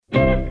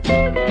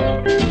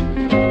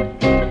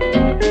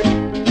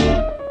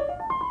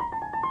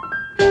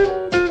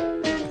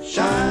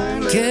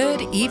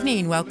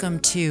welcome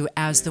to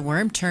As the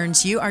Worm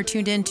Turns. You are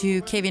tuned in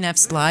to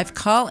KVNF's live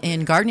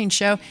call-in gardening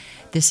show.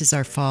 This is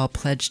our Fall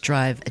Pledge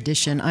Drive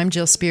edition. I'm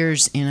Jill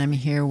Spears, and I'm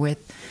here with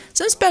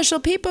some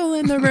special people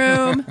in the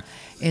room.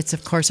 It's,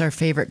 of course, our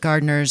favorite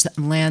gardeners,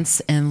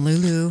 Lance and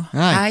Lulu.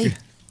 Hi.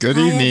 Good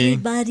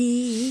evening. Hi,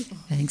 everybody.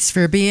 Thanks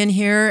for being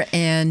here.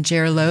 And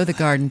Jer Lowe, the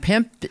garden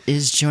pimp,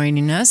 is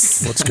joining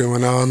us. What's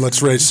going on?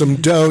 Let's raise some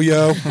dough,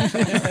 yo.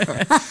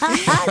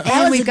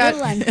 That was a good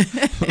one.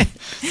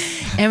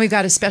 And we've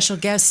got a special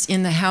guest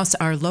in the house,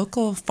 our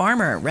local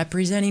farmer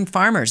representing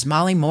farmers,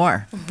 Molly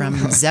Moore from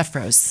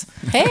Zephyros.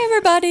 Hey,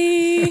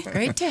 everybody.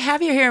 Great to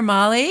have you here,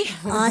 Molly.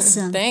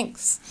 Awesome.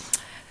 Thanks.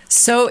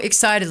 So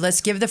excited.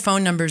 Let's give the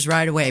phone numbers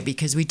right away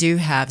because we do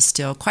have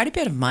still quite a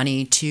bit of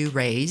money to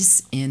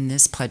raise in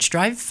this pledge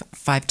drive.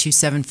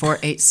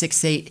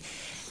 527-4868-866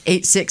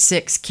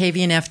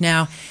 KVNF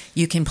now.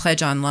 You can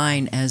pledge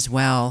online as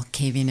well,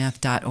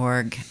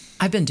 kvnf.org.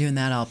 I've been doing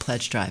that all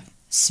pledge drive.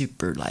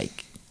 Super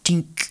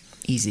tink,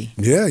 easy.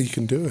 Yeah, you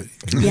can do it.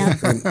 Yeah.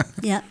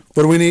 Yeah.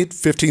 What do we need?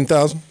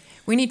 15,000?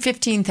 We need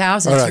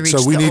 15,000 All to right, reach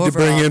so we the need to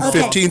bring in overall.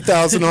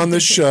 15,000 on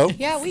this show.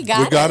 Yeah, we We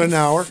got got it. an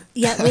hour.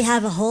 Yeah, we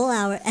have a whole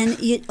hour. And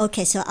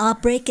so I'll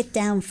break it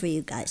down for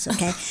you guys,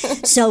 okay?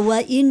 So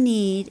what you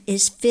need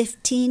is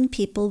 15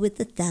 people with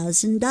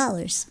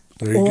 $1,000.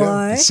 There you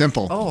go. It's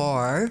simple.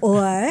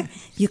 Or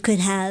you could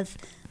have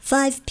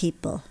 5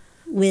 people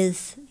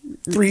with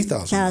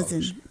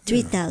 $3,000.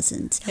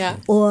 3,000. Yeah.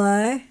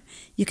 Or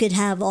you could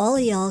have all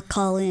of y'all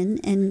call in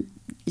and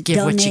Give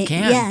donate. what you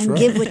can. Yeah, and That's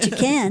give what you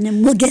can,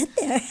 and we'll get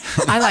there.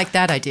 I like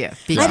that idea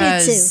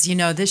because,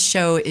 too. this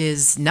show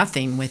is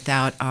nothing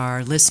without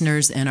our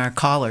listeners and our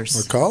callers.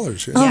 Our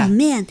callers, yeah. Oh Yeah.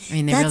 man, I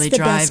mean, they that's really the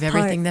drive best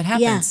everything part.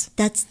 that happens.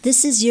 Yeah,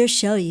 this is your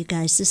show, you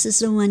guys. This is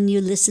the one you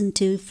listen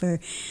to for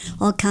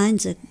all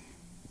kinds of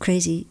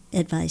crazy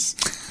advice.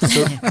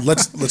 So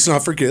let's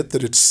not forget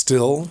that it's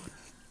still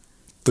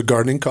the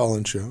Gardening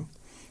Call-In Show.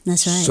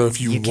 That's right. So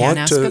if you You can want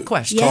ask to a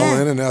question. call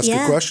Yeah, in and ask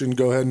yeah. a question,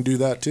 go ahead and do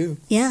that too.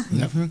 Yeah,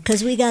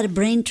 because we got a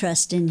brain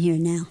trust in here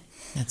now.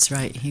 That's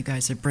right. You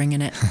guys are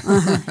bringing it. We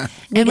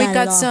And we've got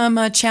got it all.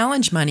 some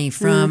challenge money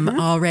from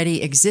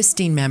already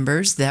existing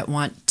members that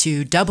want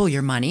to double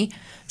your money.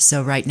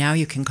 So right now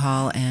you can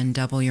call and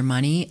double your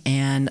money,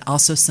 and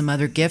also some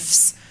other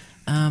gifts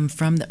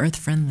from the Earth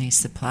Friendly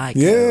Supply Co.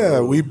 Yeah,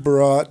 we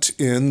brought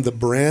in the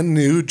brand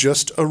new,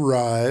 just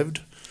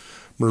arrived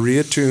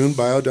Maria Toon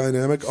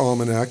Biodynamic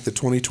Almanac, the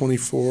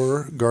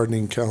 2024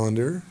 gardening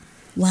calendar.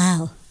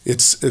 Wow.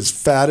 It's as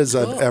fat as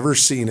I've ever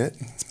seen it.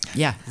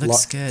 Yeah,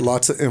 looks good.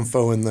 Lots of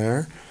info in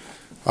there.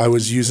 I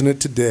was using it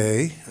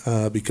today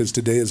because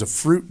today is a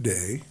fruit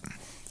day.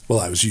 Well,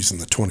 I was using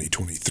the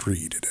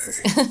 2023 today.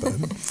 But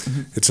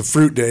it's a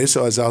fruit day,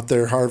 so I was out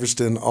there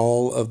harvesting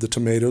all of the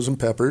tomatoes and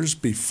peppers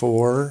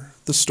before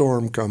the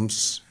storm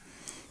comes.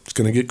 It's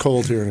going to get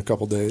cold here in a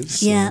couple days.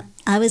 So. Yeah,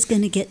 I was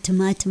going to get to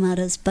my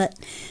tomatoes, but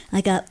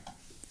I got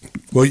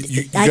Well,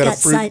 you got a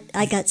fruit.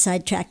 I got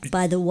sidetracked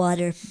by the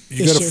water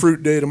You issue. got a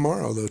fruit day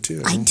tomorrow, though,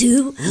 too. I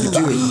do.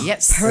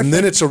 Yes. And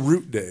then it's a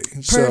root day.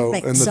 So,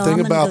 Perfect. and the So thing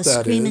I'm gonna about go that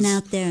screaming is,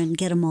 out there and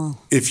get them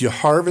all. if you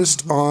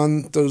harvest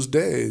on those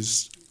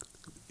days,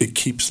 it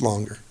keeps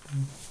longer.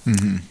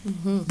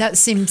 That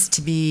seems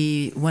to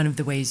be one of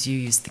the ways you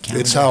use the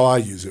calendar. It's how I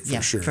use it for yeah,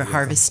 sure. for yeah.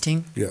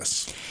 harvesting.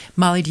 Yes.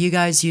 Molly, do you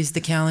guys use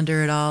the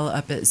calendar at all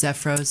up at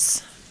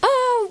Zephyros?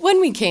 When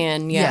we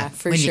can, Yeah,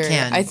 for when you sure.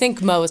 can. I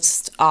think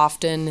most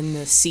often in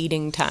the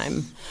seeding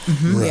time.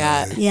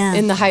 Right. Yeah.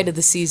 In the height of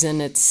the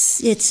season,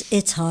 it's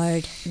It's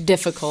hard.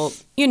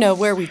 difficult.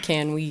 Where we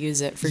can, we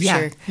use it for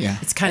sure. Yeah.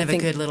 It's kind I of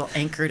think- a good little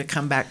anchor to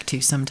come back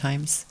to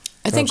sometimes.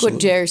 I think what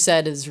Absolutely. Jer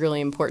said is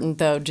really important,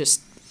 though.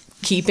 Just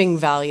keeping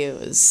value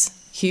is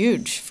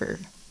huge for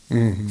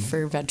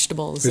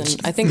vegetables, It's-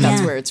 and I think that's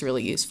Yeah. where it's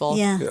really useful.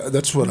 Yeah. Yeah,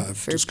 that's what I've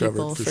For discovered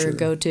people, for for sure. a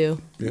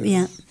go-to.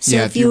 Yeah. So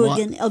Yeah, if if you you were want-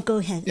 going to, go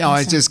ahead. Yeah, I'm I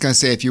was sorry. just going to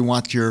say, if you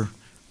want your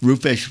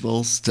root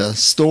vegetables to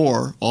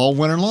store all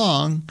winter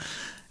long,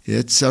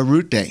 it's a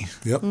root day.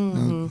 Yep.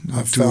 Mm-hmm.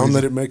 I've Too found easy.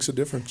 that it makes a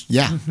difference.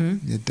 Yeah,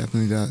 it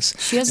definitely does.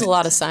 She has a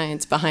lot of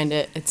science behind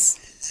it. It's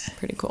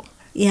pretty cool.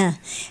 Yeah.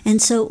 And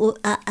so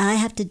I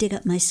have to dig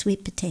up my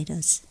sweet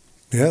potatoes.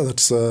 Yeah,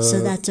 that's. So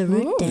that's a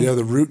root day. Yeah,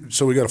 the root.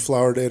 So we got a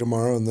flower day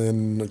tomorrow, and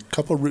then a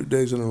couple root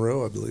days in a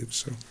row, I believe.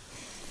 So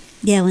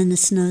Yeah, when the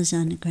snow's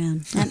on the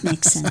ground. That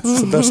makes sense.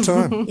 it's the best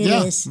time. It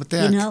Yeah, is. what the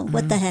heck?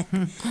 What the heck?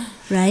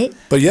 Right?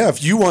 But yeah,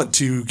 if you want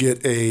to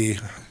get a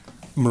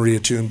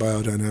Maria Toon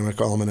Biodynamic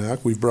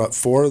Almanac, we've brought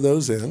 4 of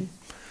those in,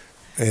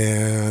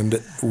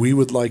 and we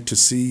would like to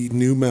see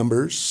new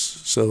members.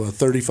 So a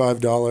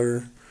 $35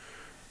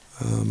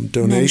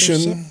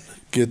 donation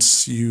Membership.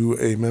 gets you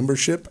a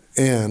membership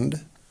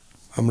and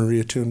a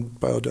Maria Toon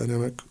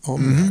Biodynamic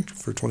Almanac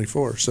for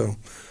 24. So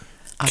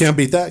can't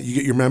beat that. You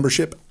get your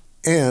membership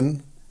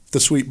and the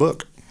sweet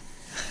book.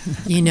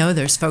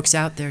 There's folks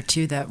out there,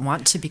 too, that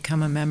want to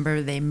become a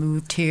member. They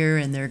moved here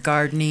and they're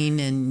gardening,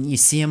 and you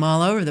see them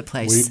all over the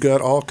place. We've got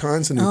all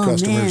kinds of new Oh,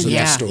 customers man. in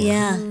Yeah. the store.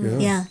 Yeah.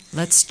 Yeah.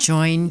 Let's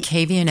join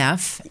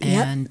KVNF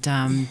Yep. and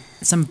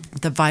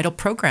the vital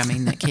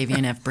programming that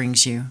KVNF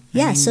brings you.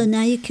 Yeah, so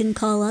now you can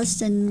call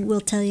us and we'll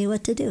tell you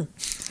what to do.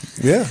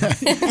 Yeah.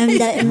 And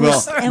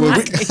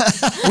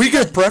We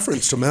give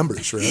preference to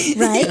members, right?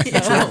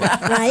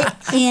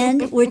 right,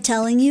 and we're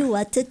telling you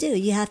what to do.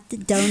 You have to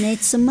donate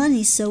some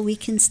money so we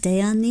can stay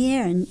on the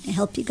air and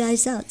help you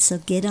guys out. So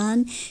get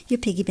on your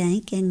piggy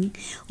bank and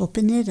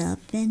open it up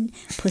and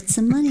put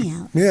some money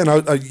out. Yeah, and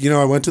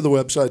I went to the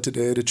website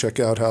today to check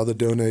out how the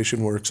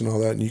donation works and all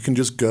that, and you can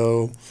just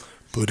go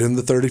put in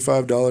the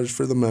 $35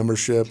 for the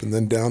membership, and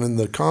then down in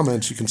the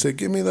comments you can say,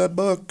 "Give me that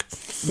book.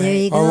 There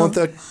you go. I want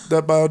that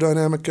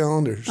biodynamic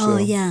calendar." So. Oh,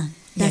 yeah.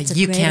 That's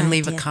you a great can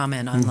leave a idea.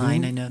 comment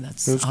online. I know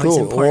that's That's always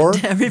cool. important Or to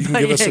you can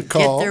everybody give us a to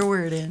call. get their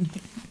word in.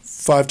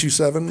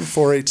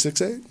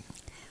 527-4868.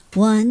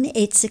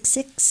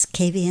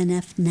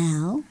 1-866-KVNF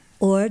now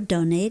or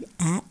donate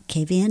at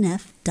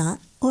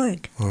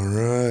kvnf.org. All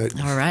right.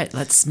 All right,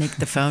 let's make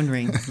the phone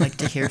ring. I'd like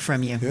to hear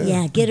from you.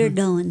 Yeah, get her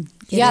going.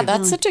 Yeah,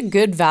 that's such a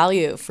good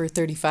value for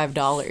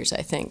 $35,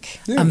 I think.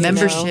 A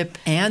membership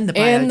and the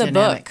biodynamic And the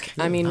book.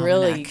 I mean,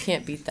 really, you almanac.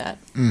 can't beat that.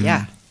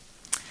 Yeah.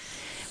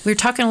 We were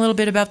talking a little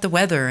bit about the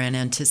weather and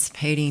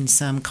anticipating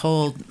some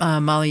cold.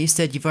 Molly, you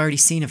said you've already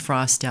seen a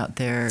frost out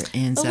there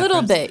in A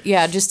little bit,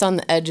 yeah, just on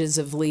the edges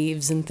of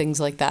leaves and things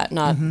like that.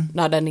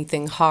 Not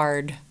anything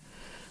hard.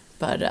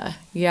 But,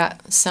 yeah,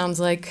 sounds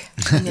like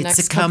in the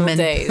next couple of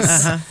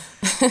days.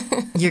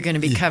 You're going to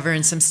be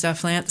covering some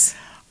stuff, Lance?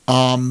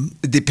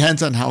 It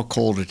depends on how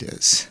cold it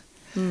is.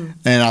 And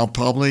I'll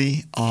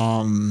probably,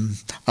 I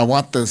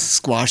want the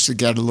squash to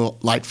get a little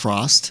light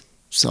frost,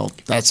 so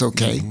that's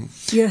okay.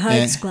 Your hard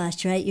And-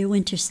 squash, right? Your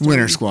winter squash.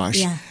 Winter squash.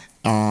 Yeah.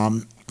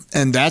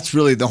 And that's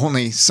really the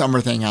only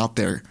summer thing out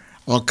there.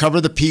 I'll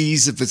cover the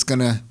peas if it's going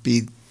to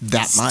be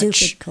that much.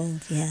 Stupid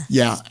cold, yeah.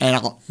 Yeah,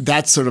 and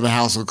that's sort of a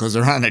hassle because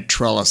they're on a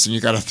trellis and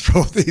you got to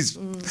throw these,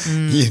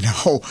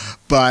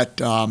 But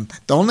the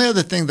only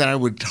other thing that I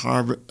would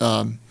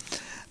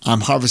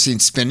I'm harvesting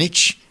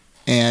spinach,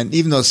 and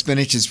even though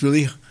spinach is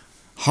really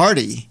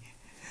hardy,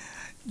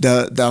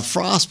 the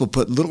frost will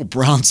put little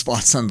brown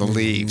spots on the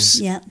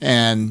leaves. Yeah.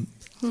 And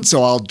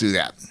so I'll do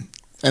that.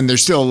 And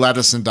there's still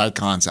lettuce and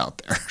daikons out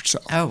there. So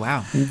Oh,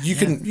 wow. You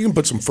can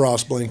put some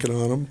frost blanket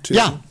on them too.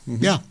 yeah,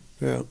 yeah,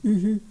 Yeah.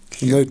 And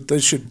they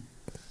should.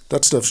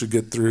 That stuff should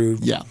get through.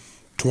 yeah.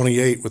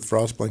 28 with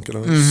frost blanket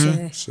on.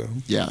 Sure. So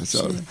Yeah,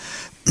 so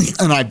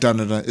and I've done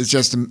it. It's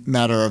just a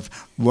matter of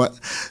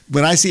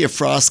when I see a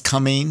frost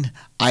coming,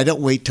 I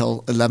don't wait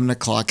till 11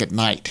 o'clock at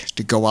night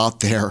to go out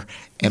there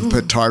and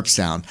put tarps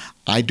down.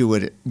 I do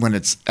it when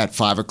it's at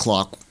 5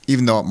 o'clock,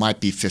 even though it might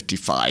be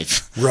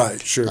 55. right,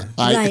 sure.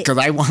 Right. Because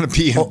I want to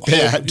be in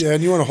bed. Yeah,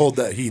 and you want to hold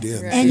that heat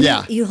in. And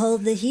Yeah. you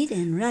hold the heat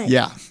in, right?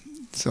 Yeah.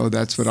 So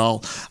that's what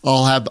I'll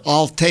have.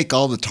 I'll take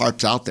all the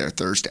tarps out there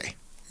Thursday.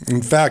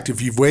 In fact,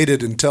 if you've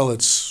waited until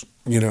it's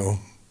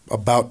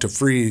about to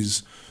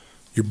freeze,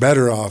 you're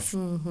better off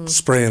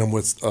spraying them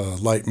with a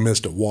light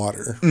mist of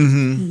water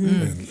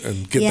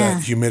and get Yeah.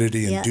 that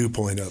humidity and Yeah. dew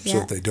point up so Yeah.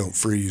 that they don't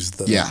freeze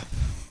the Yeah.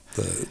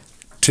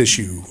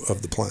 tissue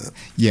of the plant.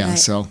 Yeah. Right.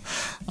 So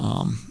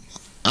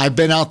I've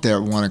been out there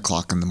at 1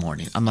 o'clock in the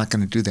morning. I'm not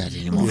going to do that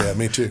anymore. Yeah,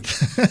 me too.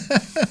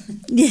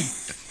 Yeah.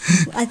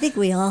 I think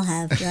we all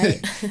have, right?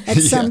 At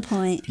some Yeah.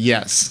 point.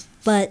 Yes.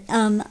 But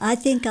I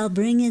think I'll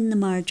bring in the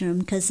marjoram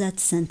because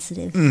that's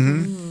sensitive.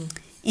 Mm-hmm.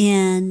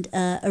 And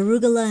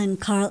arugula and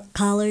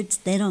collards,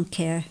 they don't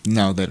care.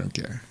 No, they don't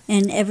care.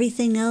 And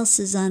everything else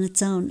is on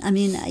its own. I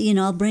mean,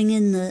 I'll bring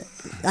in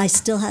I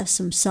still have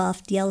some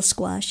soft yellow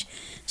squash,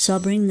 so I'll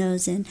bring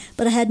those in.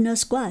 But I had no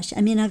squash.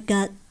 I mean, I've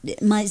got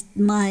my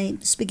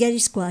spaghetti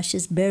squash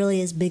is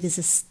barely as big as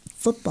a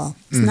football.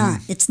 It's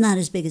not. It's not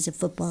as big as a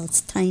football.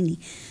 It's tiny,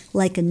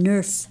 like a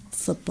Nerf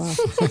football.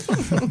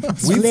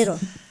 It's little.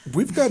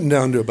 We've gotten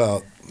down to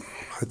about,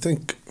 I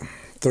think,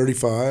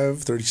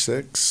 35,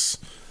 36.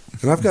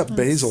 And I've got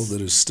basil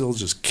that is still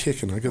just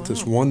kicking. I got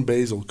this one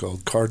basil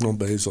called Cardinal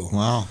Basil.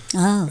 Wow.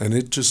 Oh. And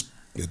it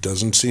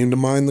doesn't seem to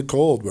mind the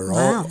cold, where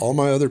Wow. all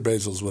my other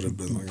basils would have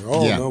been like,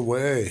 oh, Yeah. no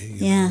way.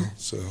 you Yeah. know,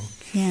 So,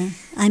 Yeah.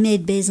 I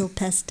made basil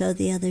pesto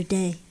the other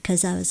day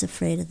because I was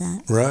afraid of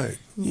that. right.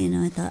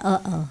 I thought,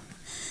 uh-oh.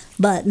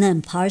 But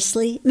then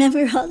parsley,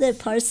 remember all that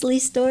parsley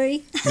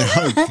story?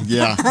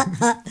 Yeah.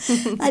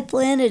 I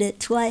planted it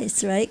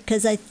twice, right?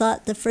 Because I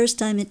thought the first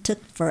time it took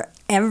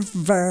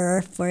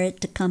forever for it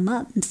to come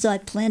up. And so I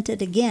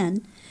planted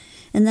again.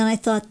 And then I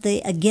thought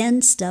the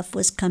again stuff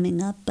was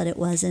coming up, but it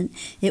wasn't.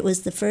 It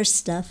was the first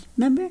stuff.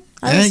 Remember?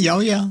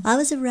 Yeah. I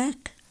was a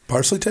wreck.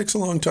 Parsley takes a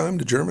long time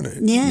to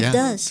germinate. Yeah, Yeah, it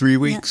does. 3 Yeah.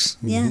 weeks.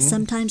 Yeah,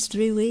 sometimes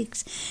 3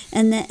 weeks.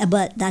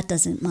 But that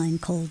doesn't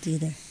mind cold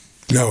either.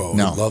 No,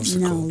 No. it loves the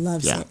No, cold.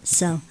 loves Yeah. it.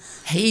 So,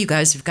 Hey, you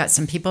guys, we've got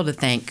some people to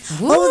thank.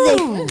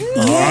 oh,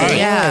 yeah.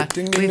 Yeah,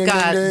 Ding, ding, we've ding,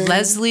 got ding, ding.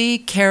 Leslie,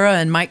 Kara,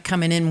 and Mike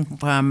coming in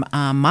from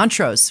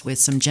Montrose with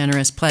some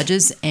generous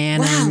pledges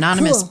and Wow, an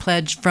anonymous cool.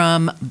 pledge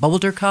from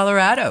Boulder,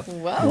 Colorado.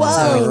 Whoa. So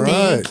All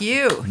thank right.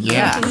 you.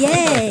 Yeah.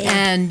 Yay.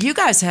 And you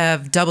guys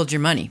have doubled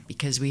your money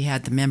because we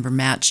had the member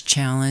match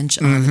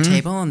challenge on the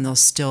table, and there'll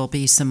still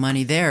be some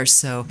money there.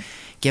 So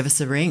give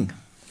us a ring.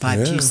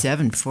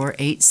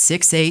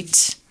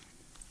 527-4868.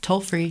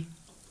 Toll free.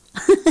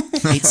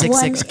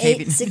 866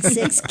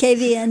 1-866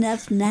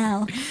 KVNF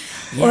now.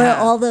 Or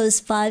all those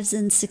 5s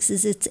and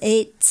 6s. It's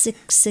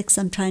 866.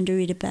 I'm trying to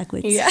read it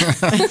backwards. Yeah.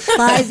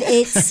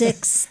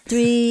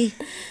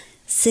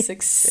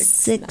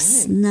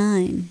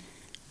 586-3669.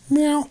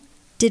 Meow.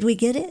 Did we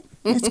get it?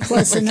 That's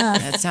close enough.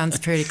 That sounds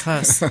pretty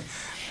close.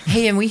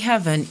 Hey, and we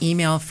have an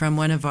email from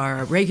one of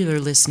our regular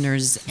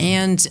listeners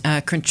and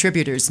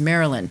contributors,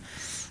 Marilyn.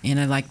 And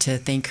I'd like to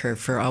thank her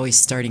for always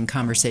starting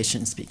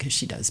conversations because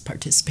she does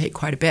participate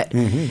quite a bit.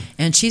 Mm-hmm.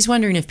 And she's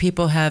wondering if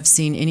people have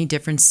seen any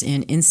difference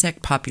in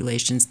insect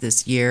populations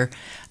this year.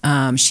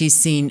 She's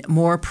seen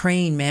more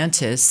praying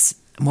mantis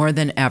more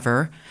than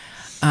ever.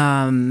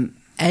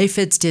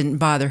 Aphids didn't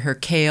bother her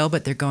kale,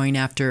 but they're going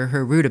after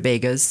her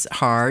rutabagas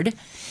hard.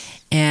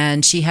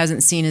 And she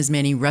hasn't seen as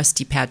many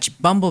rusty patch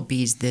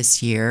bumblebees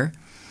this year.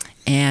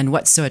 And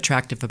what's so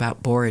attractive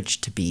about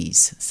borage to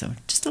bees? So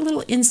just a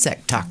little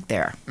insect talk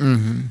there.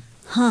 Mm-hmm.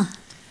 Huh.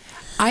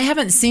 I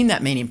haven't seen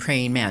that many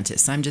praying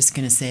mantis. I'm just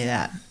going to say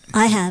that.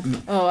 I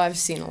have. Oh, I've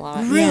seen a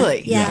lot.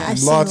 Really? Yeah, I've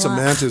seen Lots a of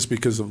lot. mantis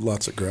because of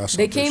lots of grasshoppers.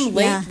 They came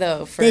late,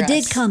 though, for They us.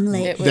 did come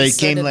late. It was They sort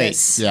came of late.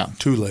 this- Yeah.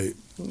 Too late.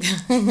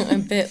 a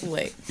bit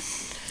late.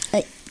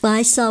 Well,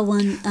 I saw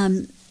one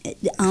on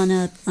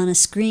a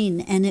screen,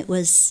 and it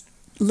was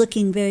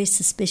looking very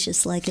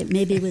suspicious, like it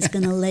maybe was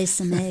going to lay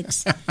some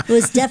eggs. It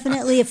was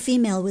definitely a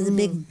female with a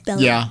big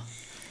belly. Yeah.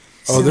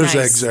 Oh, there's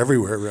nice. eggs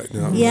everywhere right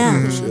now.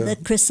 Yeah, Mm-hmm. the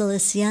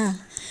chrysalis, yeah.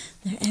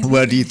 They're everywhere.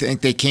 Well, do you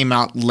think they came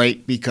out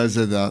late because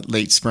of the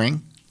late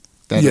spring?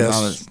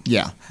 Yes.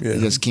 Yeah. Yeah. They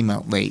just came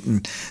out late.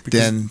 And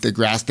then the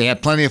grass, they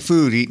had plenty of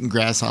food, eating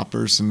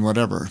grasshoppers and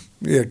whatever.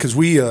 Yeah, because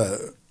we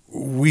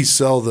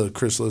sell the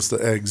chrysalis,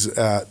 the eggs,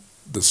 at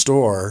the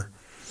store,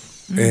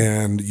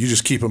 and you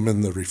just keep them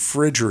in the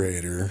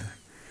refrigerator.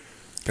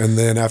 And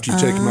then after you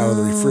take them out of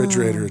the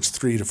refrigerator, it's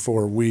 3 to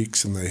 4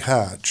 weeks, and they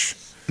hatch.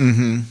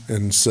 Mm-hmm.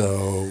 And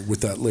so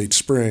with that late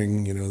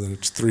spring, then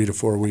it's 3 to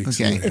 4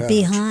 weeks. Okay. And they hatch.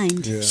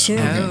 Behind, Yeah. sure.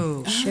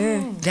 Oh. Sure.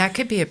 That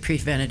could be a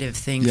preventative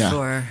thing Yeah.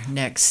 for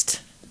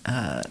next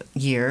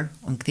year.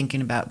 I'm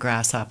thinking about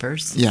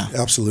grasshoppers. Yeah.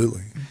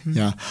 Absolutely.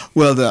 Yeah.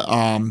 Well,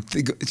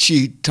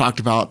 she talked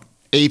about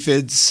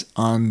aphids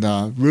on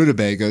the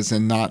rutabagas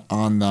and not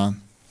on the.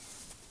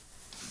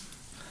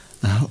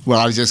 Well,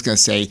 I was just going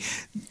to say,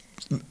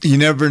 you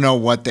never know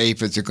what the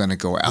aphids are going to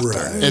go after.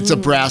 Right. It's a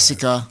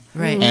brassica,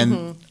 Right.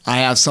 and I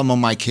have some on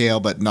my kale,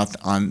 but not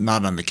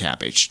on the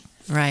cabbage.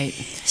 Right.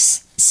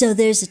 So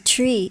there's a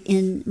tree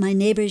in my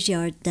neighbor's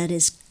yard that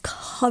is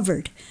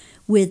covered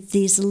with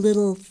these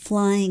little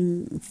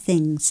flying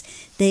things.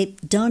 They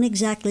don't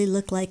exactly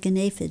look like an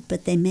aphid,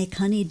 but they make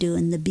honeydew,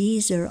 and the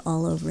bees are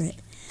all over it.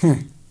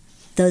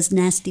 Those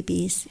nasty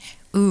bees.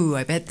 Ooh,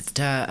 I bet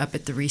that, up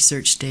at the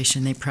research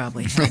station they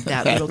probably had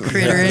that little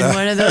critter in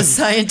one of those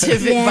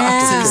scientific Yeah.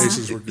 boxes.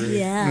 Cases were great.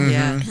 Yeah.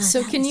 Yeah. God,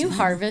 So that can was you nice.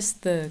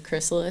 harvest the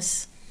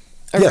chrysalis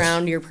Yes.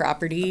 around your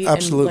property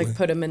Absolutely. and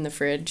put them in the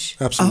fridge?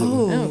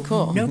 Absolutely. Oh,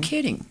 cool. No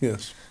kidding.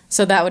 Yes.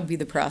 So that would be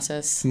the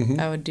process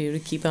I would do to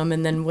keep them.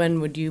 And then when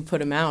would you put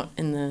them out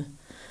in the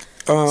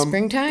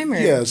springtime? Or?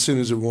 Yeah, as soon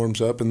as it warms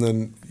up, and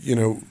then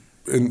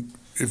and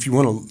if you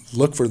want to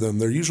look for them,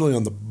 they're usually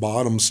on the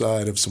bottom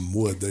side of some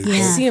wood. They Yeah.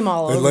 I see them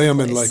all they over lay the them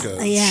in place. like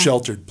a Yeah.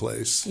 sheltered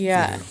place.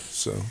 Yeah.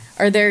 So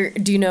Do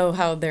you know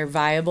how they're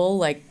viable?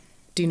 Like,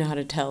 do you know how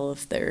to tell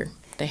if they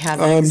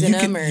have eggs in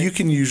them? Or? you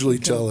can usually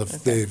tell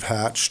if they've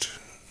hatched.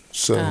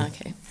 So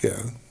Okay,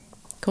 yeah.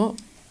 cool.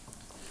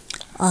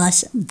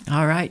 Awesome.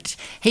 All right.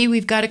 Hey,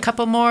 we've got a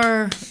couple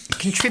more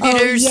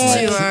contributors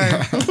yay.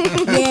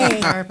 to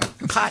Yay. our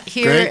pot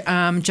here. Great.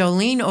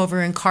 Jolene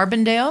over in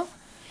Carbondale.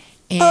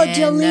 Oh, And,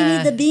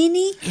 Jolene the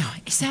beanie? yeah,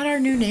 is that our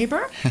new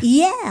neighbor?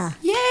 Yeah.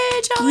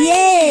 Yay, Jolene.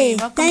 Yay.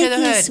 Welcome Thank to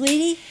the you, hood.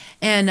 sweetie.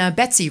 And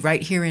Betsy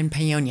right here in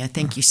Paonia.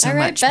 Thank you so All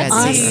right, much, Betsy.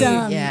 Betsy.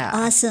 Awesome. Yeah.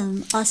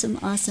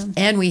 Awesome.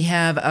 And we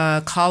have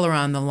a caller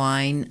on the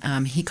line.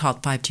 He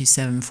called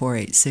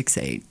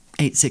 527-4868-866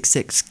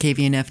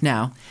 KVNF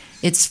now.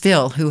 It's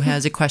Phil who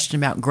has a question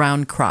about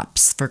ground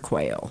crops for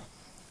quail.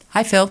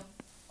 Hi, Phil.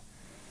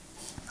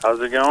 How's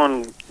it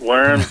going,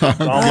 Warren?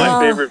 All my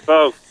favorite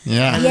folks.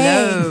 Yeah.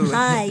 Hello. Yay.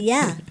 Hi,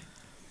 yeah.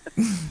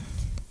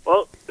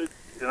 Well,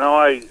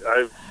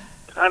 I've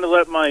kind of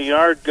let my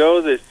yard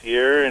go this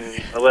year,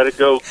 and I let it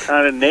go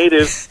kind of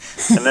native,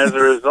 and as a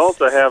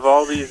result, I have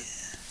all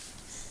these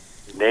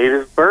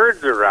native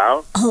birds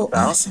around. Oh,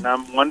 awesome. And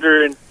I'm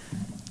wondering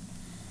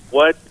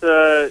what,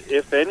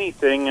 if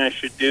anything, I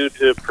should do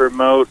to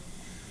promote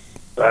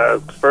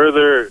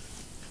further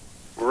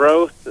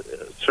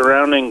growth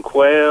surrounding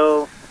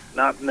quail,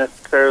 not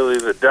necessarily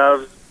the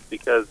doves,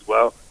 because,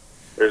 well,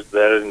 there's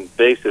that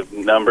invasive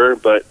number,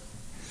 but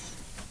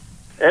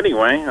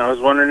anyway, I was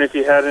wondering if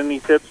you had any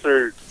tips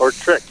or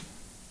tricks.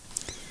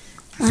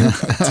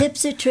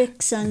 Tips or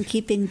tricks on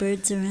keeping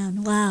birds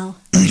around. Wow.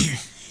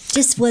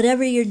 Just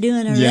whatever you're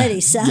doing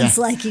already sounds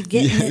like you're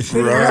getting it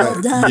pretty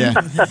well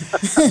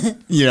done.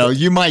 Yeah.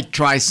 You might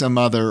try some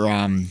other.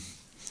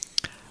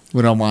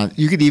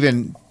 You could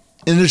even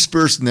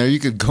interspersed in there, you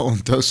could go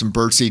and throw some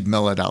birdseed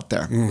millet out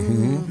there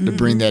to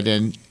bring that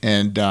in,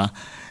 and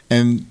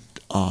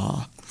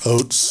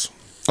Oats.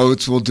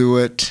 Oats will do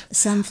it.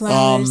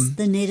 Sunflowers,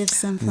 the native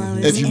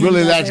sunflowers. If you and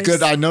really that's others.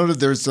 good. I know that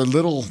there's the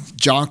little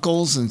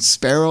jonquils and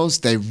sparrows.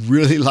 They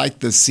really like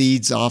the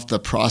seeds off the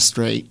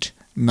prostrate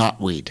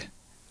knotweed.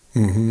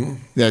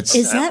 That's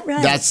Is that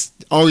right? That's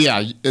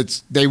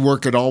they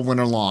work it all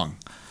winter long.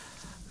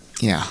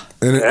 Yeah.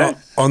 And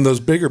on those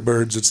bigger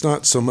birds, it's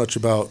not so much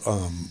about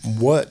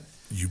what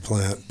you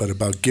plant, but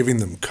about giving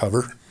them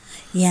cover.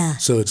 Yeah.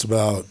 So it's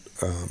about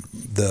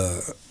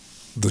the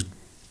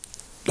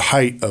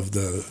height of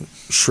the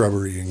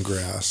shrubbery and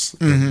grass,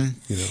 And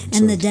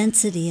the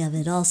density of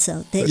it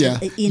also.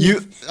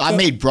 I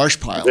made brush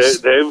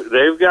piles.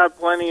 They've got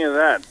plenty of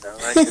that.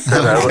 Like I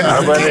said,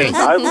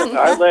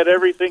 I let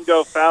everything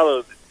go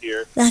fallow this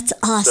year. That's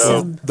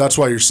awesome. that's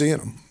why you're seeing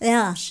them.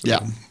 Yeah. Yeah.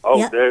 Oh,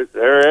 Yep.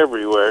 they're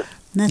everywhere.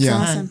 That's Yeah.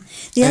 awesome.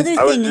 The other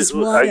thing is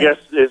water. I guess,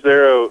 is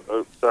there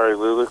sorry,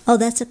 Lulu? Oh,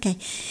 that's okay.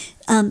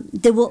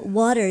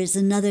 Water is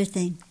another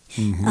thing.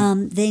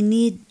 They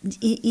need,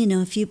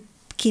 if you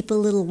keep a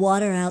little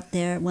water out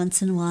there once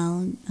in a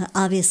while,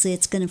 obviously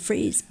it's going to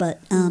freeze,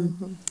 but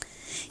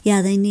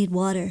they need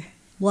water.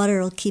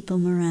 Water will keep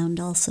them around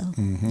also.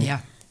 Yeah.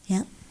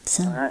 Yep.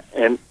 So.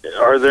 And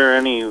are there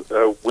any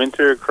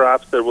winter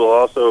crops that will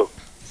also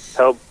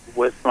help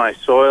with my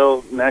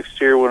soil next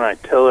year when I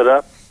till it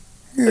up?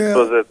 I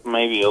suppose that's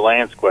maybe a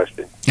Lance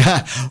question.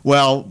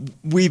 Well,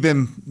 we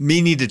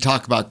need to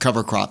talk about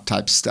cover crop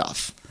type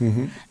stuff.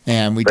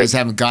 And we just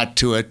haven't got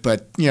to it.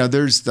 But,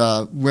 there's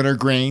the winter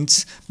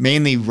grains.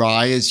 Mainly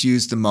rye is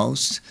used the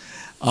most.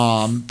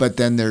 But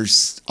then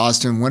there's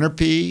Austin winter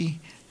pea.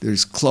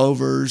 There's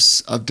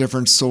clovers of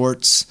different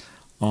sorts.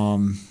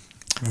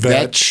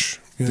 Vetch.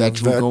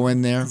 Vetch will go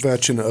in there.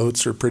 Vetch and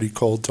oats are pretty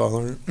cold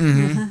tolerant.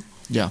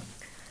 Yeah.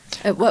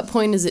 At what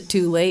point is it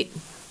too late?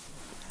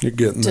 You're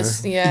getting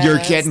there. You're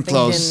getting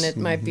close. It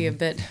might be a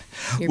bit.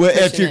 Well,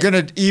 if you're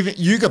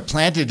you could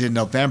plant it in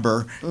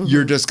November,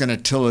 you're just going to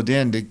till it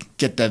in to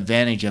get the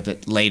advantage of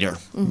it later.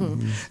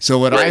 So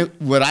what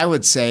I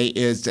would say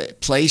is the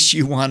place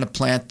you want to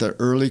plant the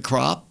early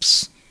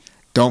crops,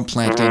 don't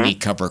plant any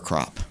cover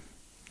crop.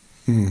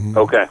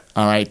 Okay.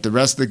 All right. The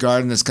rest of the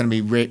garden is going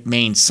to be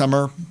main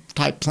summer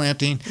type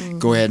planting.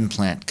 Go ahead and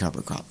plant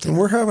cover crop there. And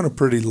we're having a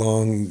pretty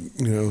long,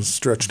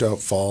 stretched out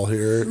fall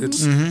here.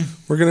 It's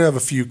we're going to have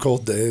a few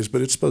cold days,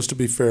 but it's supposed to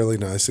be fairly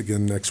nice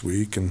again next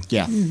week. And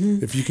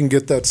if you can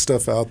get that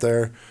stuff out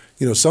there,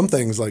 some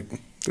things like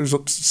there's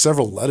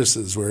several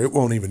lettuces where it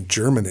won't even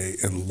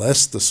germinate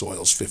unless the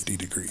soil's 50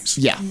 degrees.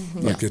 Yeah.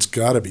 It's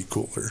got to be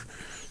cooler.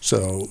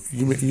 So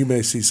you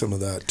may see some of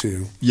that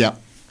too. Yeah.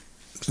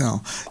 So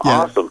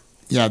Awesome.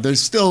 Yeah,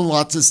 there's still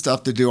lots of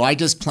stuff to do. I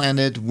just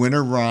planted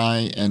winter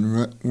rye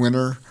and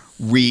winter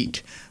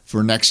wheat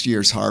for next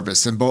year's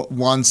harvest. And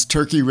one's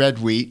turkey red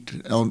wheat,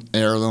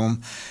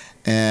 heirloom,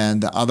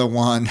 and the other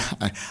one,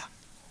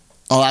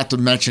 I'll have to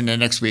mention it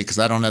next week because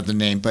I don't have the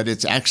name, but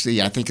it's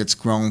actually, I think it's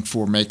grown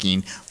for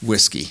making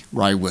whiskey,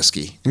 rye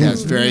whiskey. Yeah,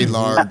 it's very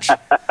large.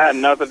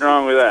 Nothing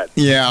wrong with that.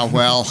 Yeah,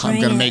 well, I'm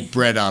going to make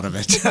bread out of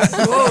it.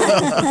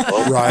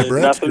 Rye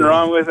bread. Nothing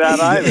wrong with that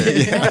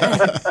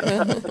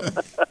either.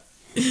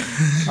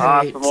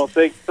 Awesome. Well,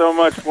 thanks so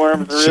much,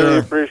 Worms. Really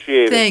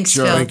appreciate it. Thanks,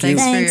 Sure. Phil. Thank you.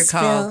 Thanks for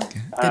your call. Phil.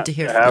 Good to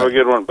hear from Have you. a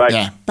good one. Bye.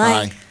 Yeah,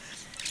 Bye.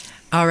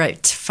 All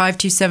right,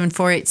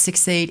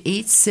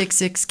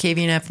 527-486-8866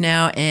 KVNF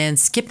now, and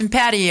Skip and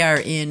Patty are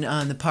in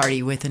on the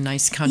party with a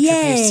nice Yay.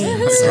 contribution.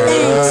 Thanks, you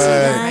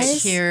Right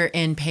guys. here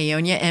in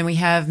Paonia, and we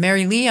have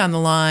Mary Lee on the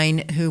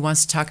line who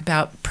wants to talk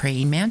about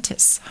praying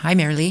mantis. Hi,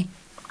 Mary Lee.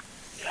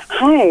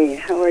 Hi,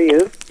 how are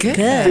you? Good.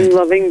 I'm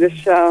loving the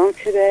show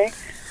today.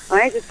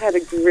 I just had a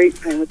great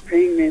time with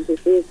praying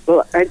mantises.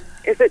 Well,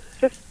 is it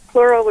just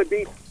plural would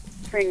be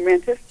praying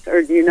mantis,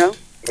 or do you know?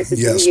 If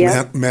it's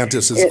Yes,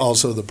 mantis is It-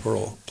 also the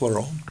plural.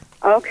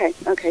 Okay.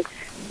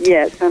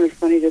 Yeah, it sounded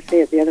funny to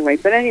say it the other way.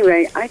 But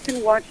anyway, I've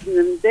been watching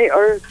them. They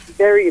are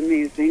very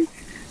amazing.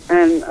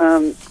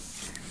 And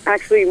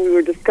actually, we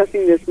were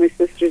discussing this, my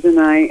sisters and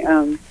I,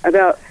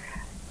 about,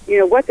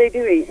 what they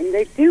do eat. And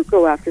they do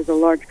go after the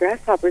large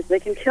grasshoppers. They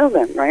can kill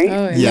them, right?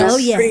 Oh, yeah. Yes. Oh,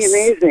 yes. Pretty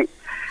amazing.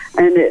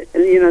 And,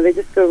 they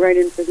just go right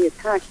in for the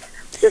attack.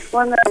 This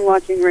one that I'm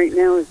watching right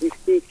now as we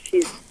speak,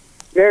 she's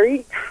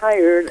very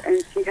tired,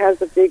 and she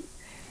has a big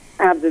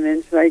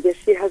abdomen, so I guess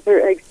she has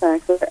her egg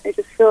sac, but I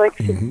just feel like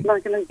she's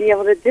not going to be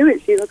able to do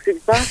it. She looks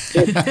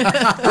exhausted.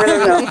 I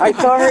don't know. I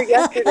saw her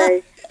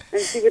yesterday,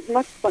 and she was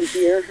much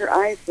funkier. Her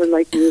eyes were,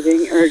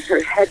 moving, or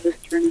her head was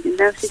turning, and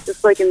now she's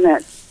just, in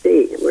that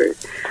state where,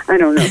 I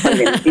don't know if I'm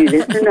going to do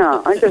this or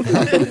not. I'm just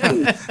not going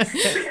to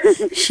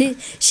see.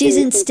 She's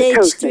in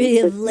stage 3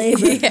 of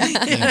labor.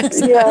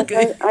 Yeah,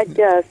 I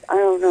guess. I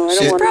don't know. I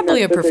don't She's want to probably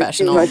mess a with her too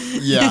professional. much.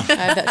 Yeah,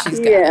 I bet she's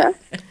got Yeah. it.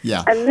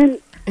 yeah. And then,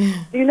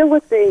 do you know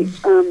what they?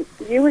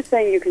 You were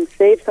saying you can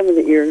save some of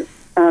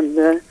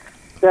the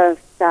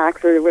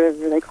sacks or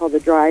whatever they call the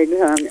dried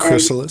eggs.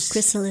 Chrysalis.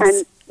 Chrysalis.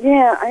 And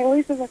yeah, I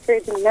always was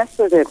afraid to mess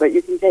with it, but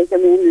you can take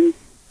them in and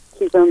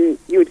keep them.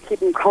 You would keep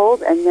them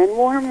cold and then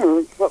warm,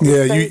 or what?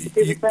 Yeah,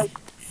 them?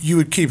 you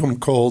would keep them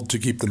cold to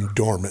keep them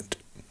dormant.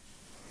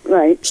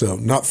 Right. So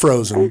not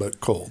frozen, but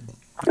cold.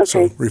 Okay. So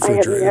I have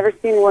refrigerated. never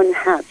seen one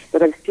hatch,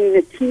 but I've seen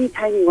a teeny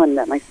tiny one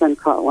that my son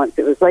caught once.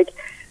 It was like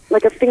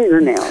a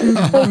fingernail. It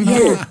was so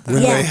cute.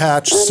 When they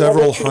hatch,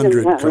 several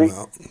hundred come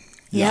out.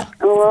 Yep.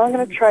 Oh, well, I'm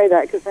going to try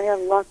that because I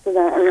have lots of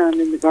that around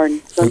in the garden.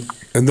 So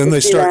And then they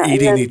let's do start that.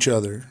 eating And then- each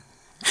other.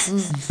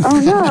 Oh,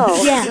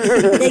 no. Yeah,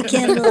 they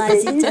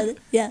cannibalize each other.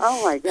 Yeah.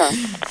 Oh, my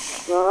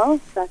gosh. Well,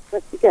 that's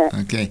what you get.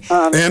 Okay.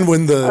 And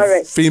when the all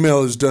right.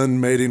 female is done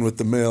mating with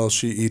the male,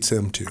 she eats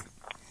him too.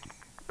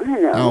 I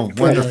know. Oh,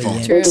 wonderful.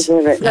 True.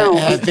 No,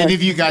 Have any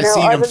of you guys now,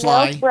 seen are them the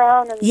fly? mouth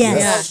brown and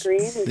Yes. the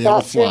green? Is They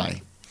all that true?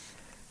 fly.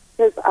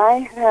 Because I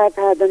have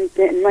had them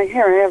get in my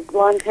hair. I have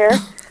blonde hair.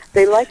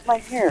 They like my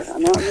hair.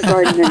 I'm out in the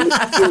garden and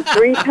it's been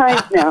 3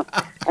 times now.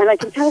 And I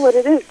can tell what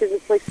it is because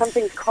it's like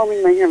something's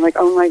combing my hair. I'm like,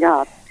 oh, my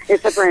God.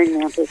 It's a praying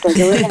mantis. I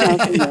go in the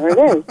house and there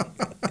it is. Oh,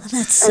 that's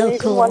And so even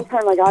cool. one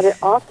time I got it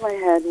off my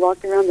head,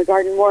 walked around the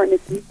garden more, and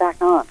it came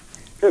back on.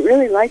 So it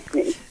really likes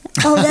me.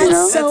 Oh, that's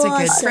know? so That's a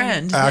good awesome.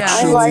 friend.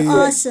 Actually, I like it.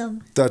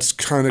 Awesome. that's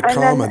kind of And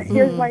common. then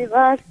here's my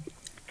last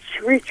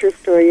creature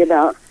story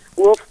about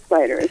wolf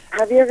spiders.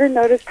 Have you ever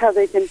noticed how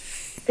they can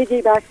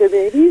piggyback their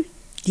babies?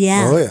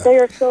 Yeah. Oh, yeah. They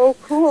are so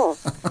cool.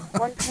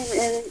 One came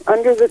in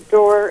under the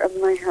door of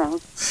my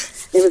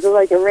house. It was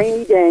like a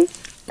rainy day,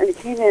 and it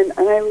came in,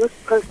 and I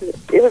looked close to it.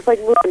 It was like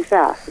moving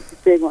fast. It's a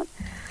big one.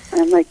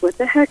 And I'm like, what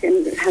the heck?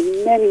 And it had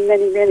many,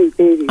 many, many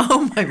babies.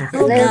 Oh my word. Oh,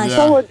 And they're gosh.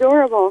 so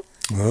adorable.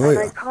 Oh, And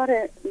I yeah. caught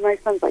it. And my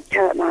son's like,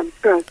 Cat, Mom,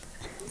 gross.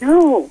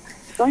 No,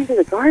 it's going to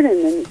the garden,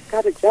 and it's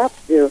got a job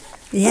to do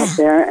Yeah. up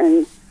there.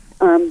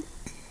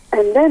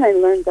 And then I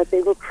learned that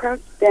they will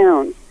crouch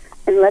down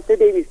and let their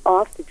babies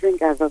off to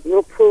drink out of a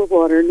little pool of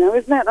water. Now,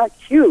 isn't that not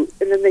cute?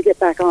 And then they get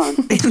back on.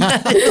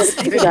 That's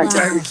Piggyback.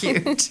 darn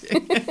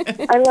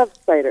cute. I love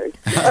spiders.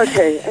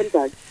 Okay, I'm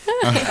done.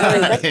 All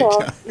right, that's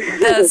all.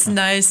 That's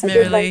nice,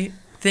 Mary Lee.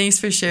 Thanks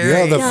for Yeah,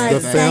 sharing. the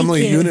God,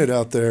 family thank you. unit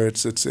out there,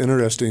 it's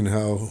interesting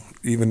how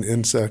even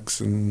insects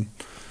and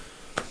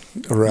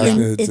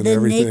arachnids The and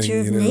everything. nature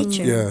of you know,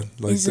 nature yeah,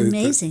 like is the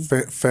amazing.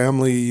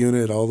 family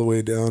unit all the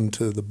way down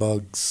to the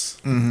bugs.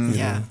 Mm-hmm.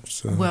 Yeah.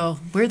 So. Well,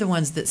 we're the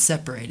ones that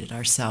separated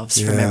ourselves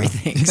from Yeah.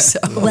 everything. So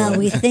Well,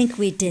 we think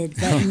we did,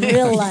 but in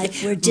real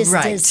life, we're just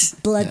Right. as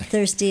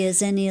bloodthirsty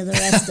as any of the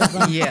rest of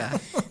them. yeah.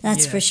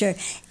 That's Yeah. for sure.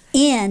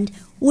 And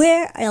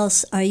where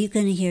else are you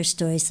going to hear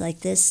stories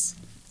like this?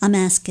 I'm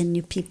asking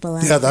you people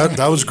out Yeah, there.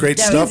 that was great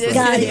stuff. was-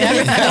 God,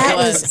 Yeah, that it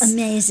was was.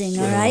 amazing.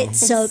 All right,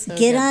 so So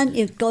get good. on,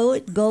 you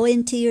go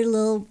into your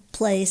little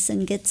place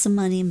and get some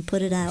money and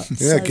put it out.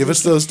 Yeah, So give you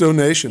us can- those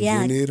donations. Yeah.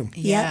 We need them.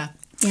 Yeah.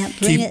 Yeah,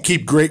 bring Keep it.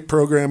 keep great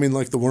programming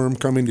like the worm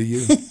coming to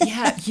you.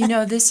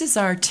 Yeah, this is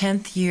our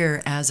 10th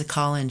year as a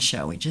call-in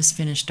show. We just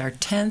finished our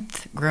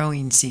 10th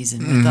growing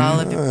season with all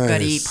of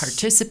everybody Nice.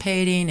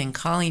 participating and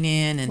calling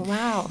in, and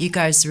Wow. you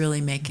guys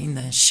really making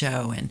the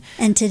show. And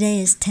And today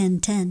is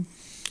 10/10.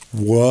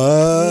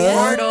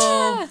 What?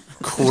 Portal.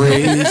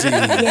 Crazy.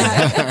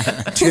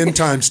 Yeah, 10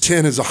 times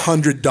 10 is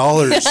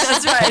 $100.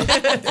 That's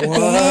right.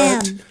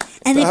 damn.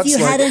 And if That's you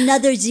had like-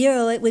 another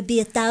zero, it would be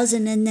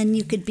 1,000, and then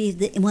you could be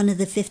one of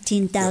the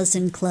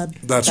 15,000 club.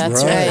 That's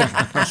That's right.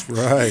 right. That's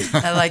right.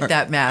 I like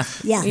that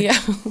math. Yeah. Yeah.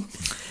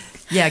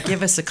 Yeah,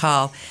 give us a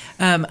call.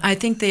 I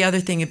think the other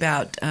thing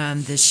about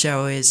this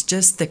show is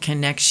just the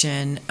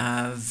connection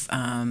of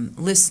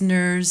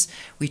listeners.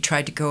 We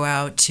tried to go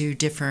out to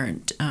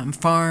different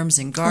farms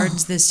and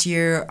gardens this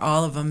year,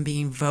 all of them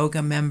being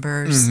Voga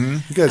members.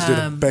 You guys did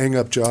a bang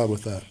up job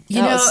with that.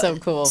 That was so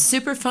cool.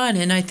 Super fun.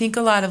 And I think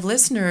a lot of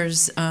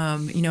listeners,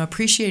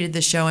 appreciated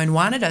the show and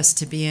wanted us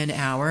to be an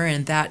hour,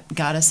 and that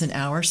got us an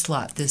hour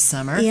slot this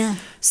summer. Yeah.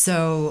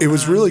 So It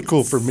was really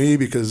cool for me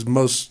because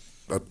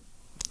I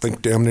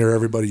think damn near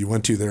everybody you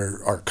went to there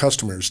are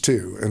customers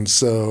too. And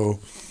so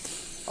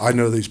I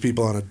know these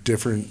people on a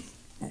different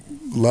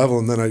level,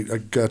 and then I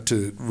got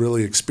to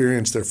really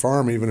experience their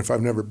farm, even if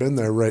I've never been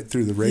there, right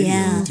through the radio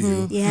Yeah. with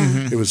you.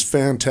 Yeah. It was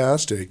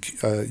fantastic.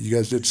 You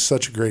guys did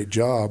such a great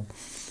job.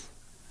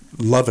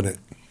 Loving it.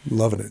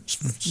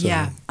 So,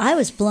 Yeah. I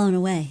was blown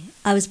away.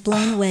 I was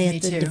blown away me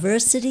at the too.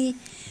 diversity,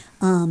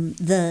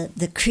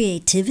 the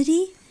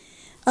creativity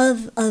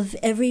of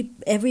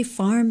every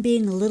farm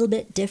being a little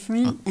bit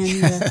different,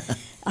 and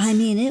I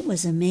mean, it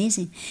was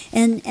amazing.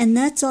 And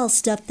that's all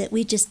stuff that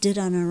we just did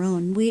on our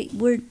own.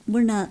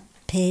 We're not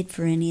paid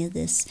for any of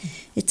this.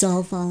 It's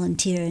all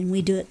volunteer, and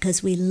we do it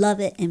because we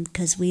love it and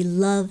because we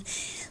love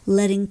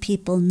letting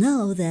people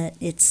know that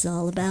it's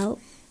all about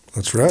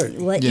That's right.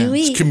 what Yeah. you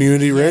It's eat.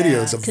 community radio.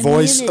 Yeah. It's a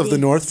voice of the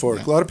Community. North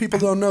Fork. A lot of people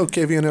don't know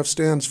KVNF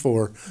stands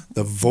for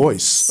the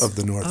voice of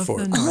the North Of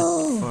Fork. the North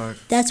Oh, Fork.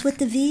 that's what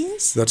the V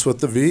is? That's what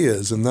the V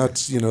is, and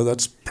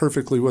that's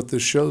perfectly what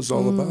this show's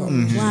all about.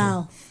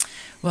 Wow.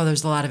 Well,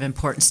 there's a lot of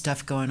important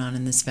stuff going on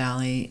in this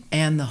valley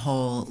and the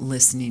whole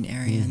listening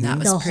area, and that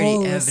was The pretty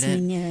whole evident.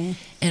 listening area.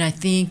 And I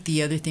think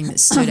the other thing that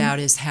stood out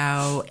is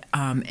how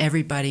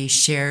everybody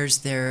shares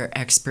their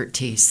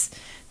expertise.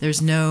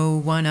 there's no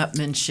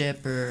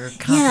one-upmanship or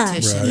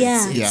competition.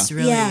 Yeah, It's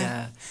really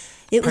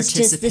it was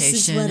just, this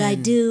is what I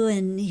and- do,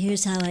 and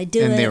here's how I do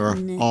it. And they were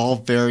and all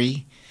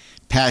very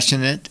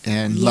passionate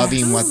and Yes.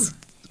 loving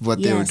what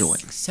they were Yes. doing.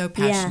 so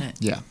passionate.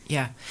 Yeah.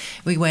 Yeah.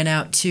 We went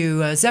out to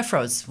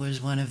Zephyros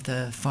was one of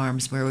the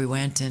farms where we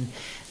went, and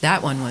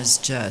that one was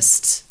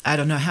just, I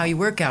don't know how you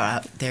work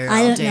out there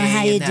I all don't day know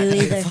how you in that do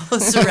either. beautiful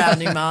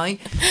surrounding Molly.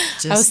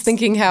 I was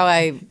thinking how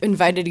I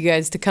invited you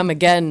guys to come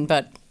again,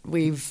 but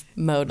we've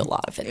mowed a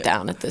lot of it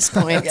down at this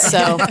point,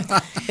 so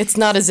it's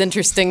not as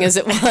interesting as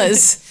it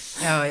was.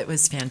 Oh, it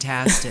was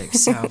fantastic.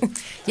 So,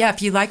 yeah,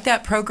 if you like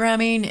that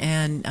programming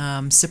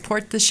and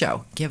support the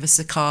show, give us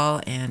a call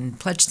and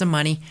pledge some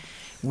money.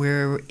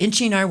 We're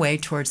inching our way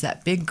towards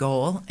that big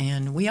goal,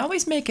 and we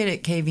always make it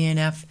at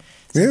KVNF.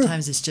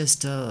 Sometimes it's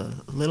just a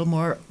little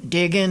more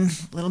digging,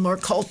 a little more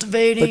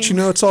cultivating.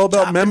 But it's all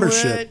about chopping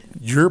membership. wood.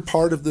 You're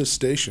part of this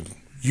station.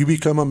 You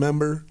become a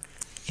member.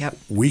 Yep.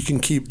 We can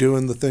keep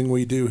doing the thing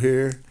we do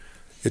here.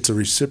 It's a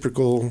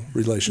reciprocal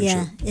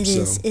relationship. Yeah, it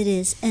is. It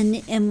is, and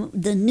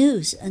the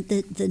news,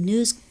 the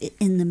news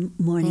in the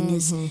morning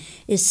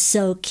is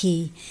so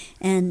key,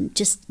 and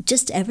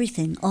just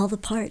everything, all the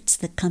parts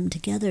that come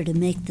together to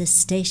make this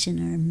station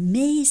are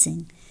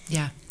amazing.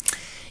 Yeah.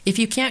 If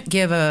you can't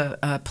give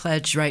a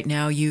pledge right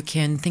now, you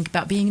can think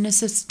about being a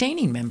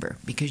sustaining member,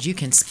 because you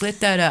can split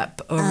that up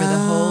over the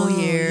whole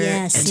year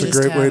yes. and That's a just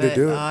great way have to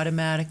do it.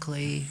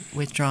 automatically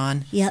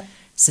withdrawn. Yep,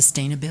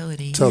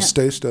 Sustainability. That's how Yeah.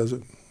 Stace does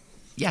it.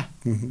 Yeah.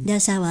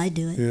 that's how I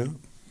do it. Yeah.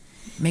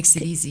 Makes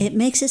it easy. It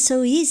makes it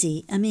so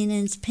easy. I mean,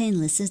 and it's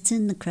painless. It's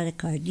in the credit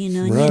card, and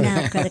you Right. know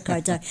how credit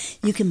cards are.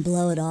 You can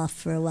blow it off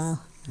for a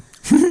while.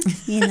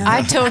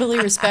 I totally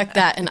respect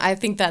that, and I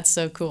think that's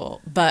so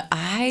cool. But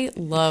I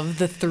love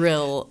the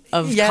thrill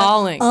of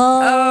calling.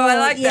 Oh, I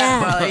like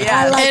that, Molly. Yeah.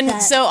 I like And that.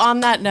 so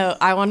on that note,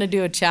 I want to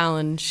do a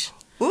challenge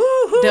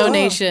Woo-hoo.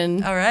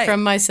 donation All right.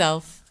 from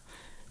myself.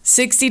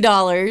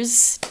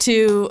 $60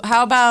 to,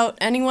 how about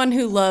anyone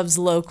who loves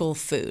local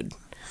food?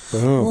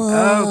 Boom.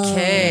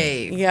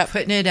 Okay. Yep.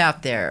 Putting it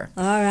out there.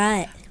 All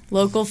right.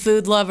 Local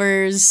food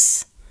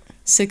lovers,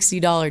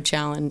 $60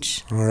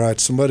 challenge. All right.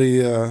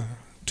 Somebody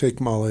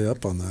take Molly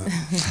up on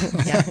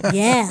that.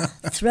 Yeah.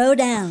 Throw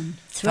down.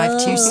 Throw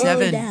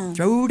 527. down.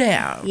 Throw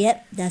down.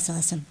 Yep, that's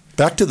awesome.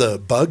 Back to the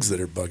bugs that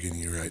are bugging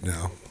you right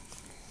now.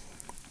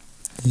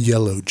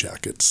 Yellow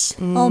jackets.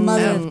 Oh,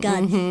 Mother of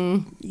God.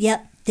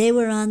 Yep, they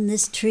were on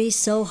this tree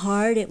so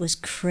hard it was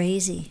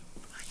crazy.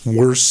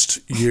 Worst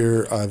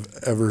year I've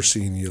ever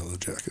seen yellow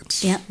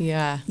jackets. Yep,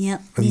 Yeah.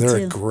 yep, And me they're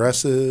too.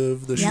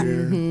 aggressive this Yep.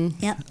 year.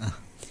 Yep.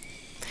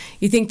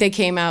 You think they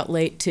came out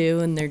late too,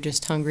 and they're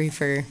just hungry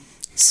for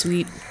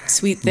sweet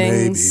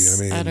things?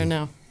 Maybe. I mean, don't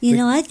know. You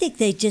know, I think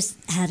they just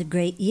had a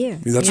great year.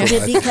 That's what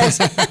I Because,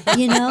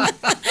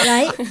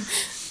 right?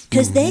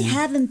 Because they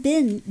haven't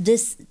been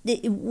this.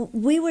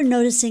 We were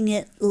noticing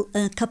it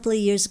a couple of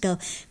years ago,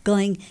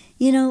 going,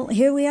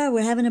 here we are,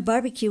 we're having a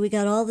barbecue, we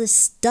got all this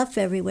stuff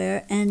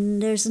everywhere,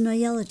 and there's no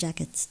yellow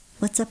jackets.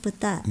 What's up with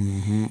that?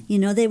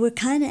 They were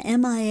kind of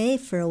MIA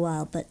for a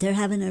while, but they're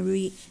having a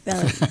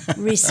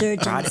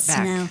resurgence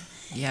back. now.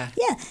 Yeah.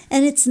 Yeah,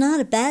 and it's not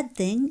a bad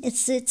thing.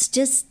 It's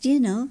just,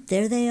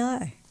 there they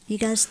are. You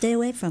got to stay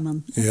away from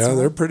them. Yeah,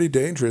 they're pretty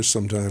dangerous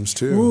sometimes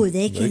too. Ooh,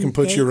 they can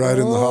put you right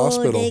in the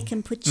hospital. They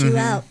can put you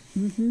out.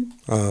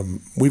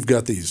 We've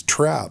got these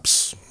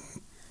traps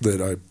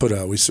that I put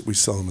out. We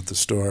sell them at the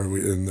store,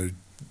 you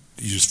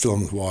just fill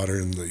them with water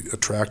and they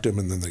attract them,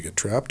 and then they get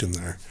trapped in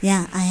there.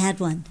 Yeah, I had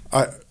one.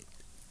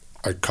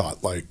 I caught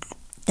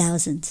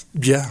Thousands.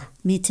 yeah,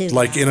 Me too.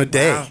 in a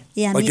day. Wow.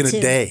 Yeah, like me in too.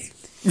 a day.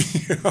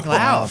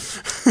 Wow.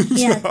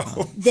 Yeah,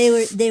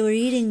 they were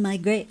eating my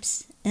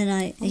grapes, and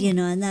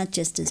and that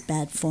just is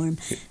bad form.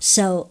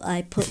 So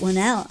I put one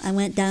out. I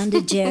went down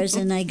to Jer's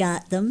and I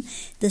got them,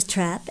 the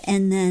trap,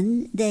 and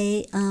then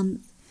they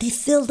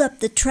filled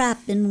up the trap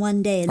in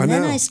one day, and I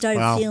then know. I started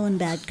Wow. feeling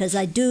bad because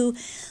I do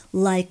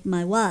like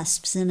my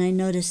wasps, and I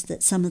noticed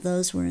that some of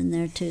those were in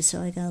there too. So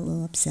I got a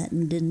little upset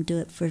and didn't do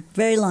it for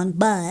very long.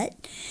 But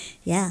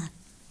yeah,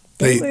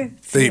 they were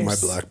They eat my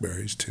fierce.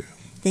 blackberries too.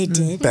 They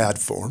did. Bad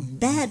form.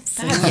 Bad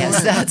form.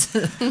 Yes, that's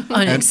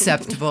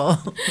unacceptable.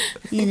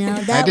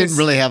 That I didn't was,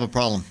 really have a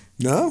problem.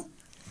 No.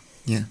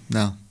 Yeah,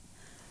 no.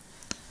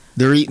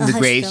 They're eating the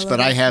hush grapes, fell but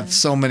I over have there.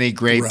 so many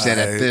grapes that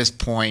Right. at this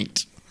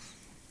point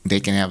they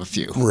can have a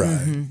few. Right.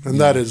 And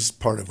that is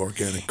part of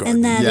organic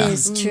gardening. And that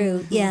is Yeah.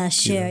 true. Yeah,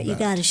 share. You that.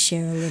 got to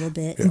share a little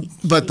bit.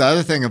 But the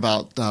other thing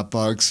about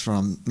bugs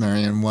from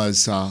Marion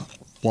was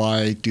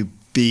why do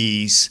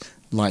bees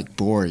like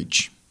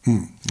borage?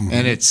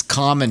 And its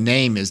common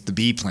name is the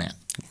bee plant.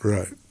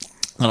 Right.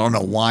 I don't know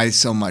why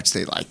so much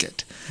they like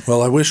it.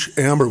 Well, I wish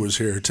Amber was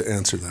here to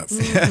answer that for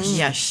us.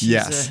 Yes, she's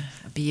Yes.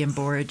 a bee and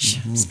borage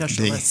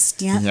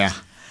specialist. Yeah. Yeah.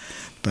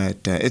 But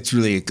it's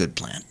really a good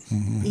plant.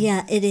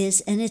 Yeah, it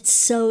is. And it's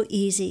so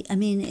easy. I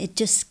mean, it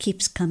just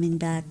keeps coming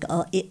back.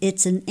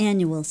 It's an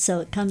annual,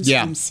 so it comes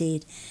Yeah. from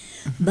seed.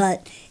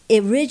 But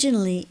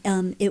originally,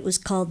 it was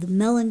called the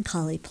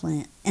melancholy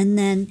plant. And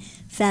then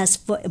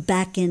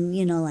back in,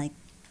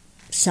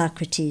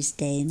 Socrates'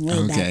 day and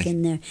way back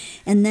in there.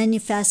 And then you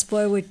fast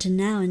forward to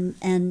now,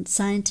 and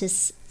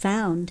scientists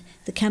found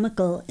the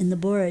chemical in the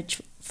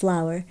borage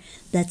flower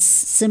that's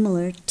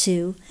similar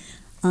to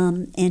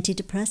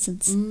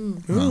antidepressants.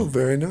 Oh,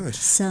 very nice.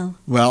 So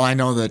Well, I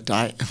know that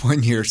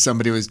one year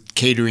somebody was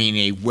catering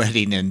a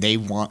wedding, and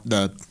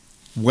the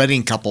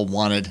wedding couple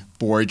wanted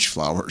borage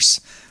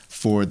flowers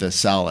for the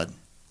salad.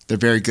 They're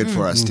very good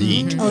for us to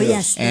eat. Oh,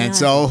 yes. they And are.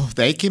 so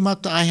they came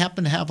up I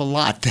happened to have a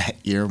lot that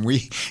year, and we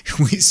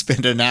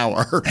spent an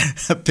hour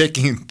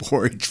picking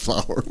borage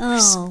flowers.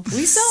 Oh,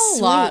 We sell a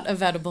lot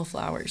of edible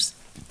flowers.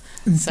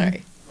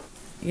 Sorry.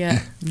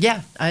 Yeah.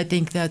 Yeah, I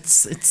think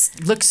it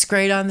looks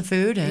great on the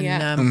food, and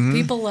Yeah.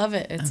 People love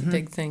it. It's a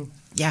big thing.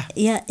 yeah.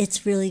 yeah,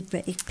 it's really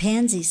great.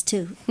 Pansies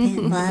too,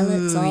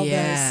 violets, Ooh, all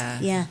yeah.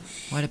 those. Yeah,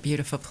 What a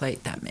beautiful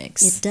plate that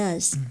makes. it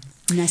does.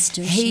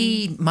 Nasturtium.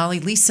 Hey, Molly,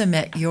 Lisa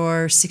met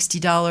your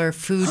 $60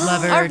 food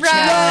lover All right.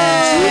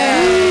 challenge.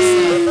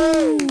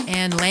 Yes.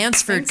 And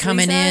Lansford Thanks,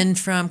 coming Lisa. in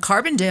from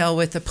Carbondale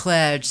with a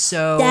pledge.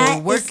 So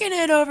That working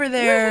it over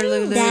there,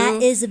 Lulu.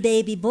 That is a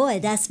baby boy.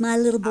 That's my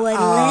little boy,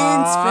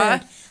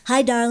 Lansford.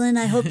 Hi, darling.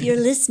 I hope you're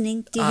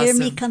listening. Do you hear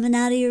me Awesome. coming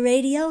out of your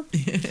radio?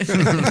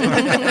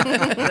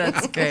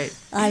 That's great.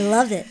 I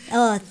love it.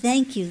 Oh,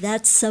 thank you.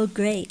 That's so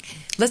great.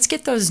 Let's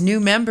get those new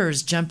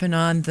members jumping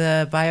on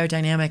the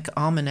Biodynamic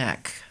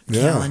Almanac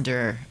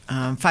calendar.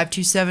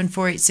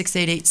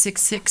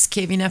 527-486-8866.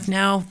 KVNF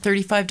Now,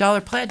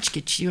 $35 pledge.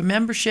 Get you a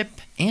membership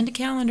and a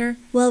calendar.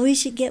 Well, we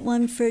should get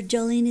one for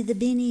Jolene the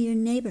Beanie, your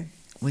neighbor.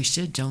 We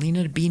should.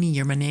 Jolena Beanie,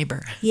 you're my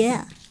neighbor.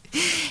 Yeah.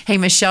 Hey,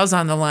 Michelle's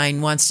on the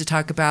line, wants to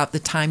talk about the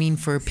timing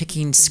for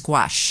picking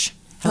squash.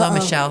 Hello, Uh-oh.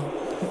 Michelle.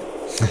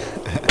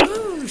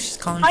 Ooh, she's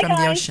calling Hi, from the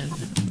guys. ocean.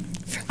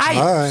 Hi.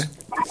 Hi.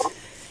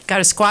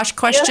 Got a squash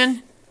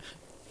question?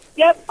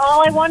 Yep,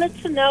 all I wanted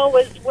to know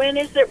was when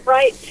is it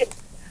right to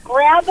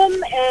grab them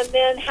and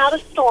then how to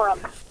store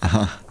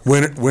them.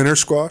 Winter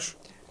squash?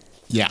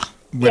 Yeah,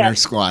 winter Yes.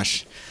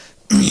 squash.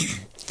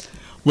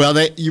 Well,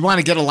 you want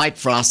to get a light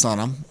frost on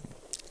them,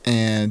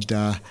 and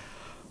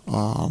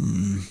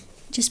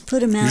Just put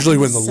them out. Usually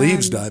in when the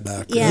leaves sun. die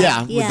back.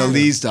 Yeah. when the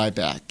leaves die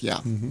back,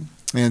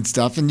 and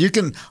stuff. And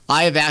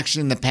I have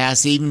actually in the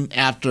past, even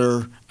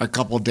after a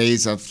couple of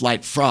days of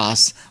light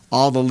frost,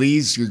 all the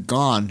leaves are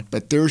gone,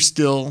 but they're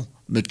still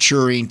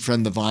maturing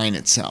from the vine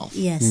itself.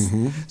 Yes.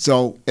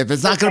 So if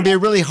it's not going to be a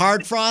really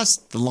hard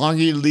frost, the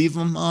longer you leave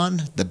them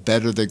on, the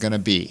better they're going to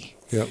be.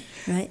 Yep.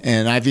 Right.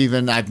 And I've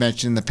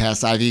mentioned in the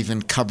past, I've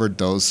even covered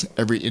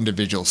every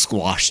individual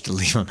squash to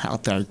leave them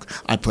out there.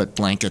 I put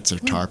blankets or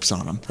tarps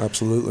on them,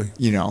 Absolutely.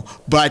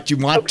 But you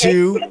want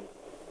to,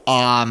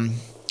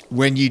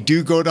 when you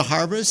do go to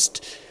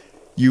harvest,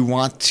 you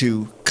want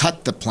to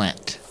cut the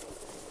plant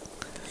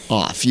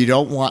off. You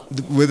don't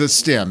want, with a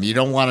stem, you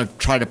don't want to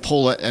try to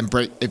pull it and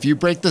break. If you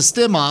break the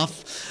stem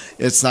off,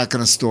 it's not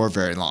going to store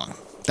very long.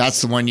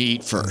 That's the one you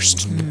eat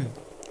first.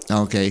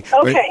 Okay.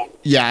 Okay.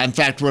 Yeah, in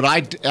fact, what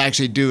I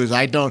actually do is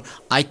I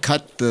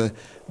cut the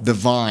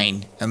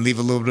vine and leave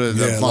a little bit of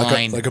the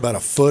vine. like about a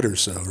foot or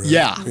so, right?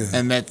 Yeah,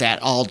 and let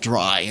that all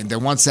dry. And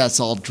then once that's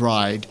all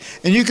dried,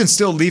 and you can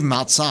still leave them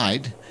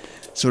outside,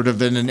 sort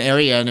of in an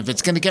area, and if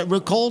it's going to get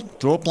real cold,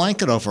 throw a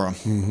blanket over them.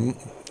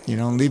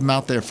 Mm-hmm. Leave them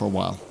out there for a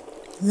while.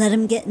 Let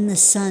them get in the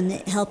sun.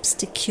 It helps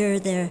to cure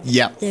their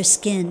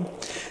skin.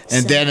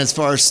 And So- then as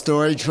far as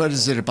storage, what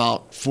is it,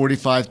 about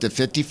 45 to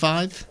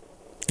 55?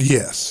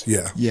 Yes.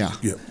 Yeah. Yeah.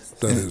 Yep.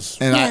 That is.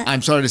 And Yeah.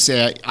 I'm sorry to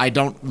say, I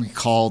don't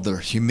recall the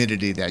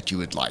humidity that you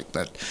would like,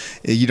 but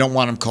you don't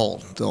want them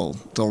cold.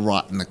 They'll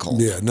rot in the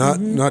cold. Yeah.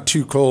 Not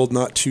too cold,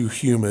 not too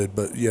humid,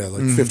 but yeah,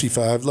 like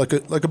 55, like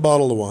a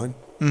bottle of wine.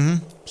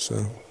 Mm-hmm.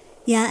 So.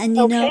 Yeah, and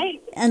you know, Okay.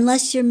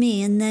 unless you're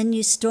me, and then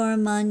you store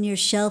them on your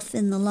shelf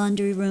in the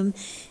laundry room,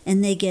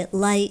 and they get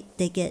light,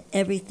 they get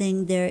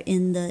everything. They're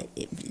in the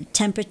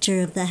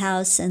temperature of the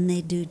house, and they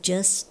do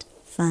just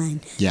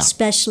fine. Yeah.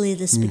 Especially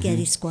the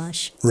spaghetti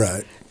squash.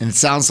 Right. And it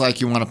sounds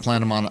like you want to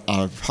plant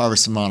them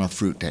harvest them on a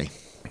fruit day.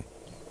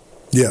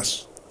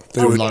 Yes.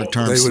 They For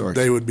long-term storage.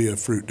 They would be a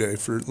fruit day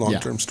for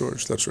long-term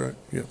storage. That's right.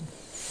 Yeah.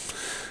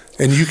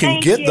 And you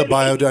can Thank get you. the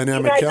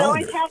biodynamic You guys calendar.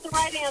 always have the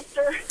right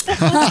answer.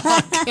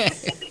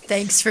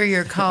 Thanks for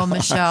your call,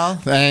 Michelle.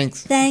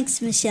 Thanks.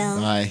 Thanks, Michelle.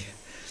 Bye.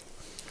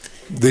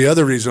 The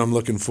other reason I'm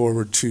looking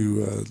forward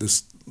to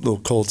this little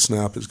cold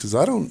snap is because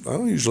I don't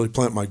usually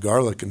plant my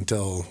garlic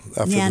until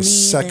after Yeah, the me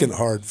second either.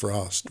 hard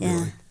frost.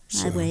 Yeah,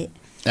 Really. I wait.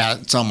 Yeah,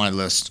 it's on my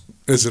list.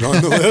 Is it on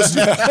the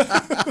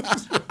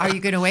list? Are you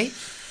going to wait?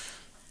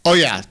 Oh,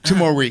 yeah. 2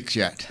 more weeks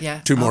yet.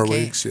 Yeah. 2 more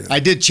okay. weeks. Yeah. I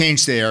did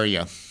change the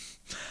area.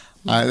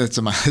 That's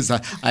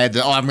I had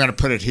to, I'm going to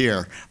put it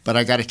here, but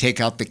I got to take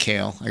out the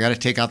kale. I got to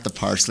take out the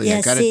parsley. Yeah,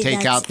 I got to see, take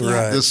that's- out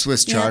yeah. the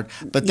Swiss Yeah. chard.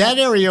 But that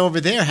area over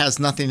there has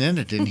nothing in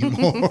it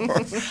anymore.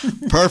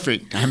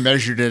 Perfect. I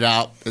measured it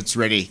out. It's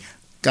ready.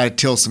 Got to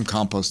till some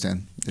compost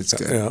in. It's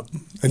good. Yeah.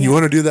 And you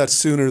want to do that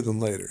sooner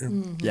than later.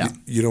 Yeah.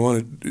 You don't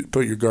want to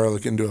put your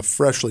garlic into a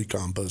freshly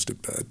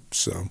composted bed.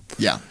 So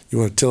Yeah. you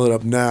want to till it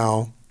up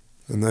now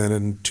And then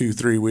in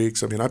 2-3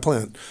 weeks, I mean, I've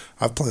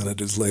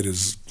planted as late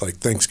as like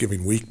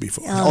Thanksgiving week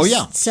before. Oh,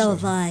 yeah. So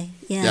have I.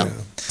 Yeah. Yeah.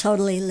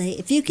 Totally late.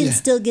 If you can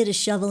still get a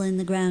shovel in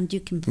the ground, you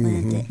can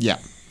plant it. Yeah,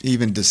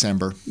 even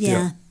December.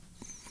 Yeah.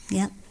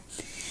 Yeah.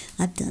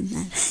 I've done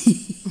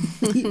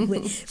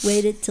that.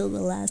 Waited till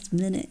the last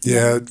minute.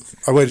 Yeah,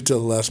 I waited till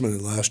the last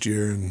minute last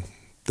year, and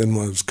then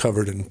when I was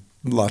covered in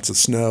lots of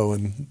snow,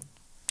 and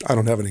I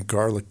don't have any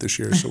garlic this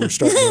year, so we're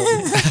starting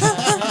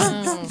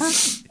over.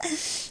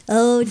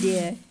 Oh,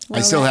 dear. Well,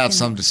 I still that have can-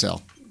 some to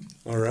sell.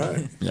 All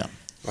right. Yeah.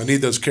 I need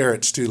those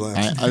carrots too,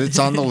 Lance. It's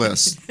on the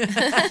list.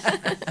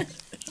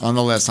 On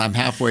the list. I'm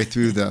halfway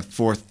through the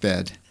 4th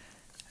bed.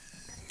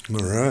 All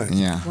right.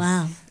 Yeah.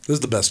 Wow. This is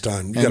the best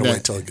time. You And got to that-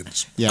 wait till it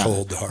gets Yeah.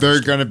 cold to harvest.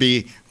 They're going to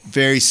be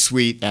very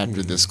sweet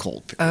after this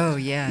cold period. Oh,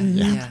 yeah,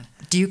 yeah.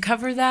 Do you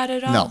cover that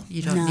at all? No.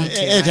 You don't No. need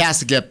to. It right? has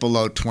to get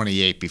below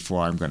 28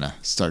 before I'm going to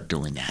start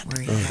doing that.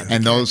 Where you have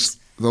And the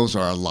those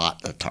are a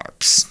lot of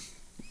tarps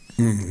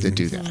to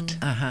do that.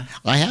 Uh-huh.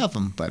 I have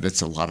them, but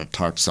it's a lot of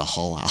tarps to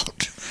haul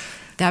out.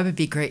 That would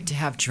be great to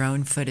have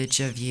drone footage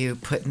of you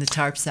putting the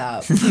tarps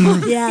out.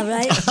 Yeah,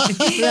 right?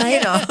 Right? You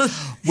know,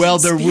 Well,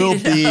 there speed will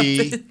it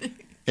be up.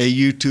 a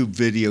YouTube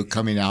video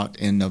coming out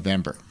in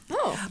November.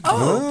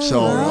 Oh, So,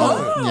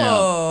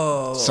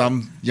 oh.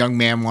 some young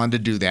man wanted to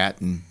do that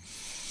and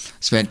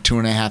spent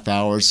 2.5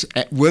 hours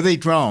with a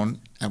drone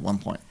at one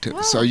point too.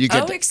 Wow. So you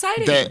get Oh,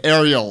 exciting. the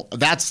aerial.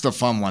 That's the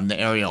fun one, the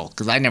aerial,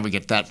 because I never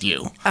get that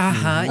view.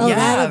 Uh-huh, Oh, yeah,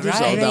 that'll be right.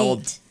 So that will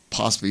Great.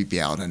 possibly be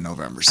out in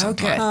November Okay,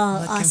 sometime. Oh,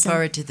 looking awesome.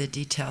 forward to the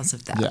details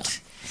of that. Yeah.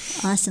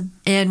 Awesome.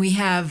 And we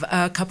have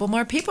a couple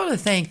more people to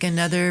thank.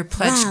 Another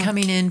pledge Wow.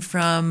 coming in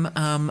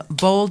from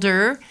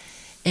Boulder.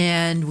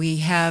 And we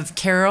have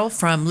Carol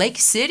from Lake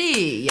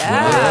City.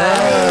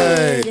 Yeah.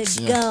 Way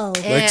to go.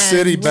 Lake And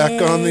City back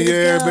on the way to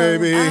air, go.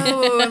 baby.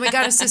 Oh, and we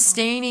got a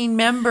sustaining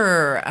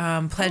member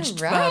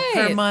pledged All right.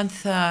 per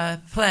month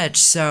pledge.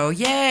 So,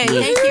 yay.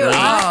 Thank you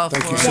all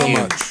Thank for you so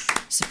much.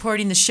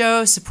 supporting the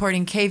show,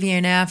 supporting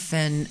KVNF.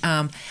 And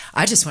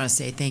I just want to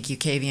say thank you,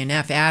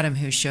 KVNF, Adam,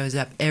 who shows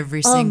up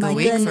every Oh, single my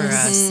week for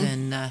goodness. us.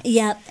 And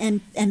Yeah,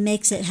 and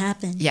makes it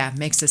happen. yeah,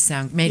 makes us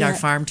made our Yeah.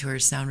 farm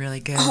tours sound really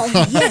good.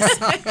 Oh, yes.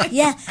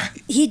 Yeah,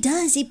 he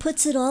does. He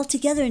puts it all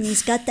together, and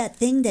he's got that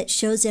thing that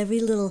shows every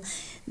little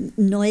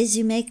noise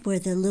you make where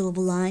the little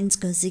lines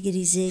go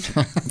ziggity zig.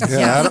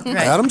 Yeah, right.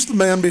 Adam's the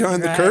man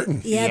behind the Right.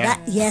 curtain. Yeah,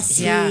 yes,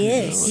 Yeah, he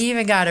is. he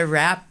even got a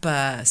rap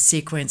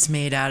sequence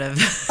made out of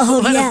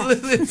Oh, one yeah.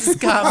 of Lulu's Oh,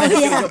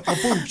 comments. yeah.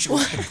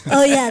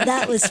 Oh, yeah,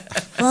 that was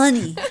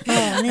funny. Oh,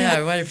 man. Yeah,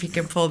 I wonder if he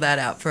can pull that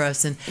out for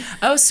us. And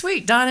oh,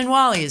 sweet, Don and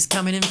Wally is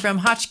coming in from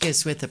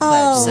Hotchkiss with the pledge.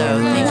 Oh, So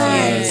thank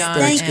nice. you, Don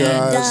Thank you,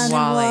 and guys. Don and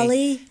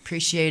Wally.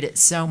 Appreciate it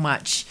so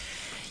much.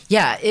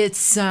 Yeah,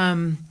 it's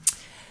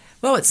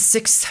it's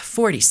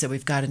 6:40, so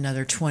we've got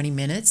another 20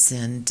 minutes,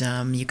 and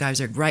you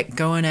guys are right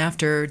going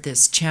after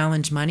this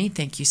challenge money.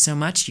 Thank you so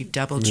much. You've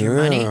doubled your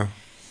money. Yeah.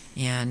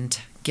 And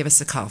give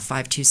us a call,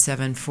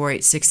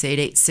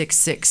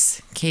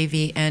 527-486-8866,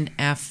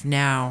 KVNF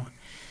now.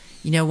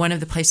 You know, one of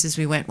the places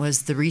we went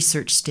was the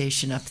research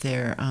station up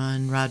there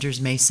on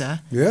Rogers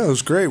Mesa. Yeah, it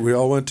was great. We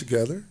all went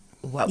together.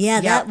 Well, Yeah,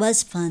 that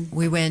was fun.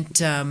 We went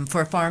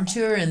for a farm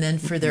tour and then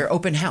for their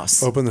open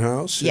house. Open the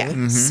house.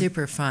 Yeah,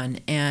 super fun.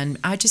 And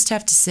I just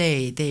have to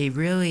say, they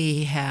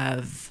really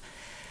have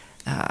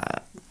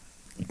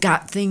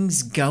got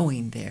things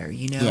going there,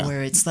 you know, Yeah.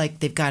 where it's like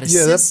they've got a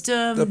Yeah,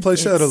 system. that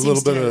place had It a little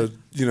seems bit to-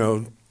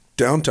 of,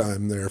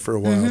 downtime there for a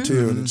while,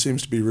 too, and it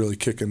seems to be really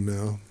kicking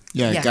now.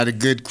 Yeah, Yeah. got a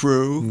good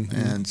crew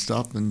and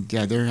stuff, and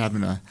yeah, they're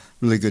having a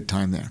really good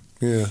time there.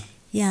 Yeah.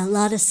 Yeah, a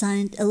lot of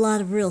science, a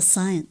lot of real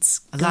science.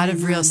 A lot of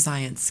going real on,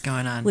 science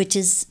going on. which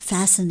is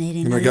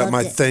fascinating. And I got loved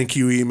my it. thank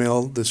you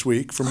email this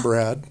week from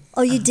Brad.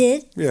 Oh, you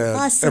did? Yeah,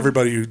 Awesome.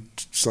 everybody who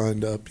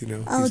signed up,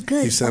 Oh, he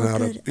good. sent Oh, out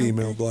good. an Oh,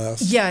 email good.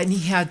 blast. Yeah, and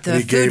he had the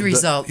And food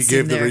results. He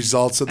gave in the there,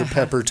 results of the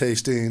pepper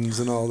tastings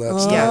and all that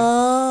stuff. Yeah.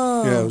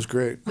 Oh. Yeah, it was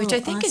great. which Oh, I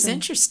think is awesome.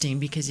 interesting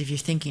because if you're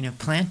thinking of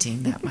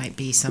planting, that might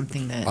be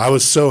something that. I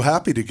was so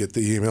happy to get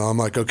the email. I'm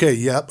like, okay,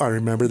 yep, I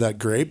remember that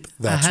grape.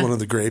 That's Uh-huh. one of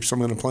the grapes I'm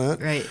going to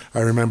plant. Right. I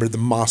remember the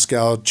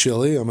Moscow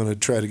chili. I'm going to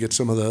try to get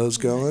some of those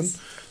going.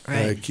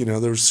 Right. Like, there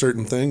were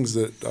certain things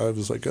that I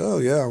was like, oh,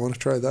 yeah, I want to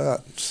try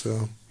that.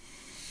 So,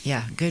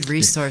 Yeah, good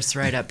resource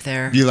right up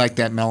there. Do you like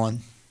that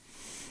melon?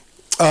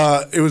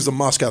 it was the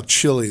Moscow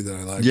chili that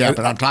I liked. Yeah,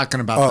 but I'm talking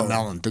about Oh. the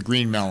melon, the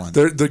green melon.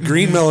 The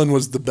green melon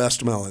was the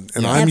best melon,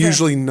 and I'm Ever.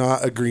 usually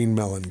not a green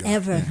melon guy.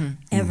 Ever,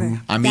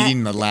 ever. I'm That-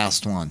 eating the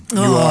last one. You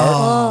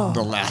are?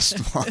 The last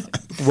one.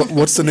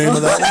 What's the name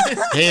of that one?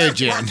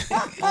 Haogen.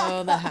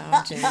 Oh, the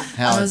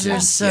Haugen. Those are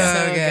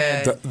so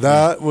good.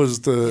 That was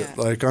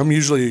I'm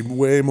usually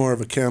way more of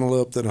a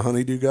cantaloupe than a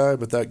honeydew guy,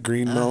 but that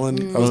green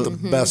melon, that was the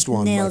best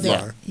one Nailed by it.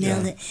 far.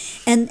 Nailed it.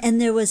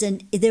 And there was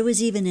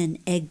even an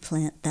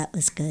eggplant that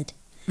was good.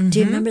 Do Mm-hmm.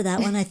 you remember that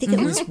one? I think it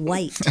was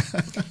white.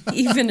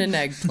 Even an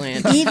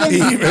eggplant.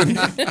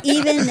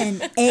 Even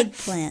an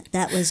eggplant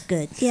that was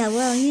good. Yeah,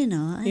 well,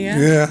 Yeah.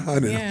 Yeah, I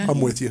know. Yeah. I'm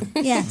with you.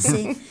 Yeah,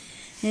 see.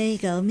 There you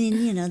go. I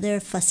mean, they're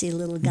a fussy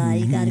little guy.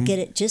 You got to get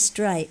it just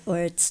right, or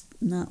it's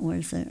not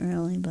worth it,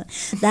 really. But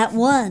that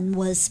one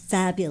was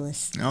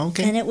fabulous.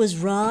 Okay. And it was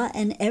raw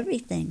and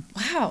everything.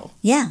 Wow.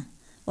 Yeah.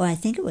 Or I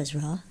think it was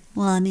raw.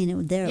 Well, I mean, it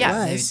was.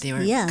 They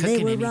weren't Yeah, they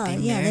cooking were raw.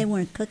 anything Yeah, there. they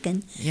weren't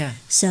cooking. Yeah.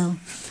 So,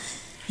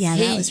 yeah,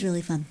 Hey. that was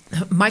really fun.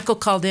 Michael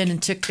called in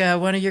and took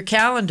one of your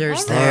calendars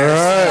All there.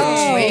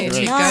 right. Way Oh,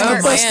 to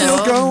nice. go, We're still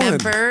Michael. going.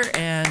 Member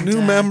and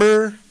New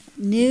member.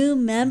 New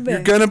member.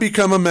 You're going to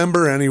become a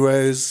member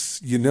anyways.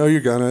 You know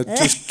you're going to.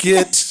 Just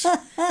get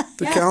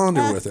the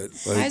calendar with it.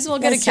 Might as well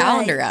get a That's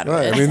calendar right. out of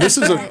Right. it. I mean, this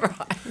is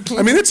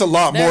it's a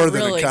lot They're more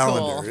than really a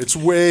calendar. cool. It's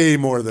way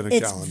more than a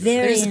It's calendar.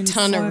 very There's a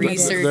ton of informative.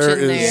 research There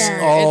in is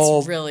there. all,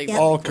 It's really cool.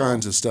 all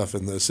kinds of stuff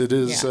in this. It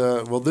is,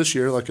 Yeah. this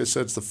year, like I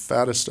said, it's the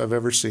fattest I've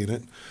ever seen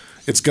it.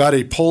 It's got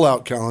a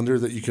pull-out calendar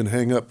that you can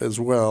hang up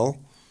as well.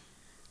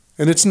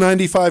 And it's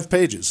 95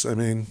 pages. I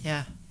mean,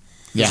 Yeah.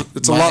 Yeah,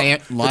 it's a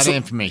lot- lot of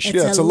information.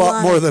 Yeah, it's a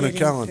lot more than a good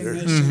calendar.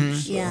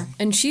 information. Yeah.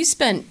 And she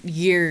spent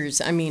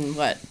years, I mean,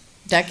 what,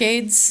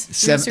 decades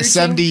researching?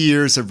 70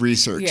 years of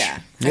research. Yeah.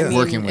 Yeah. I mean,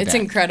 Working with it's that.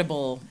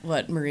 incredible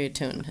what Maria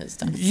Toon has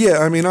done. Yeah,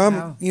 I mean,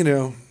 Wow.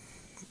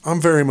 I'm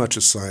very much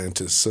a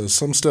scientist, so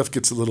some stuff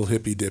gets a little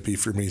hippy-dippy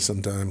for me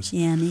sometimes.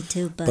 Yeah, me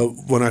too. But, But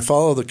when I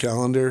follow the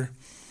calendar,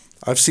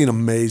 I've seen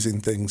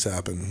amazing things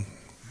happen,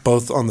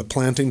 both on the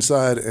planting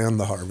side and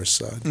the harvest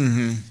side.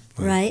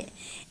 right?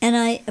 And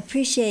I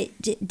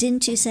appreciate,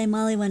 didn't you say,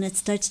 Molly, when it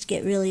starts to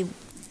get really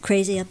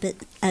crazy up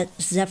at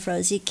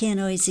Zephyros, you can't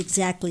always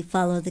exactly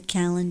follow the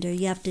calendar.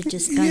 You have to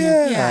just kind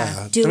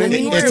Yeah. of do I it.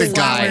 mean, in it's your a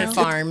guide. style.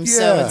 Farm,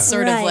 so Yeah. it's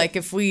sort of Right. like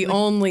if we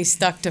only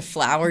stuck to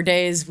flower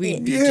days,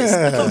 we'd be Yeah.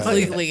 just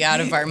completely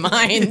out of our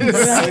minds.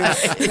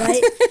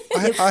 Right?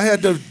 I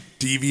had to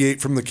deviate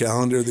from the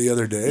calendar the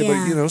other day,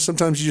 Yeah. but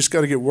sometimes you just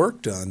got to get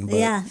work done. But,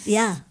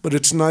 Yeah. But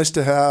it's nice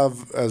to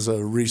have as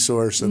a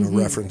resource and a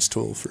reference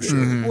tool for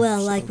sure.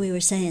 Well, like we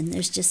were saying,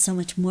 there's just so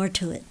much more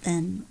to it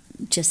than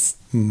just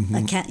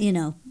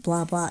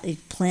blah blah. You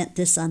plant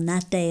this on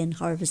that day and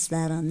harvest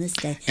that on this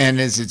day.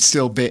 And is it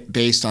still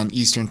based on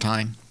Eastern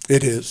time?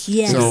 It is.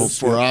 Yes. So Yes,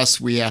 for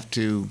us, we have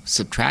to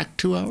subtract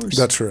 2 hours?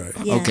 That's right.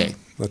 Yeah. Okay,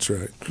 That's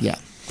right. yeah.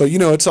 But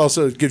it's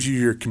also, it gives you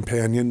your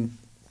companion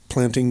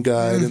planting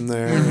guide in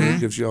there. It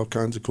gives you all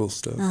kinds of cool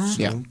stuff. So.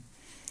 Yeah.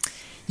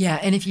 Yeah,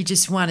 and if you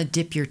just want to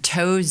dip your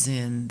toes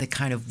in the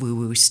kind of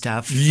woo-woo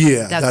stuff,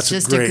 Yeah, that's a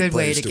just great a good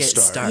way place to get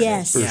start. started.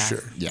 Yes. For Yeah.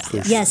 sure. Yeah. For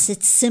sure. Yes,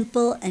 it's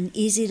simple and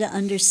easy to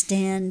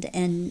understand,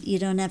 and you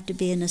don't have to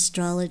be an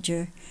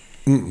astrologer.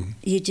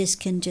 You just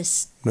can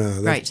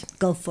No, they Right.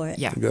 go for it.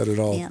 Yeah. got it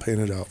all Yeah.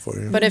 painted out for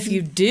you. But if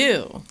you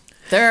do,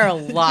 there are a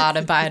lot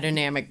of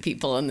biodynamic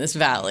people in this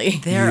valley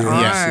There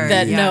are.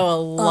 that yeah. know a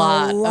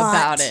lot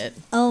about it.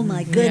 Oh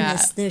my goodness,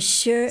 Yeah. there's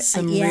sure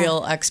Some yeah.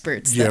 real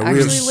experts Yeah, that we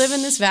have actually live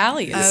in this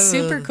valley. It's Oh,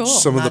 super cool.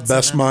 Some of the Lots of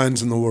best them.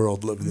 minds in the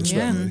world live in this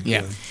Yeah. valley.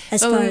 Yeah.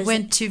 As Oh, far we as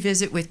went to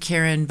visit with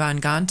Karen Von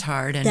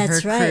Gontard and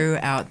That's her right. crew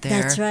out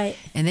there. That's right.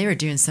 And they were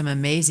doing some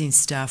amazing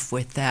stuff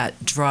with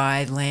that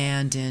dry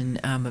land and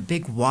a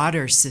big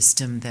water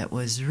system that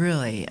was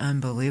really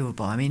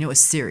unbelievable. I mean, it was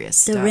serious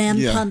the stuff. ram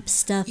Yeah. pump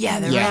stuff, Yeah,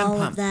 and the ram all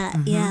pump. of that.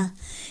 Yeah,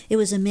 it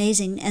was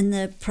amazing, and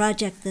the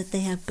project that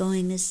they have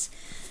going is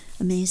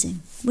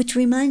amazing. Which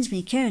reminds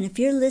me, Karen, if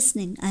you're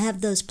listening, I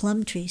have those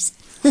plum trees.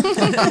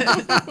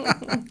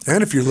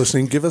 And if you're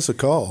listening, give us a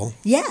call.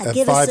 Yeah, at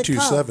give us a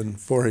call.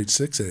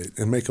 527-4868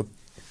 and make a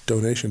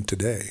donation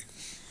today.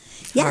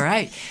 Yeah. All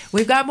right.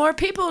 We've got more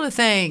people to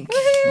thank.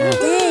 Dang.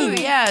 Woo,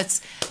 yeah,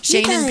 it's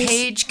Shane and guys.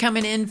 Paige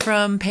coming in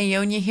from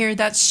Paonia here.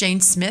 That's Shane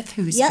Smith,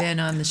 who's Yep. been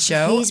on the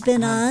show. He's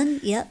been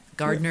on. Yep.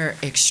 Gardener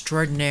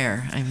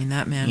extraordinaire. I mean,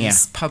 that man Yeah.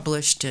 is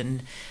published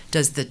and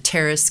does the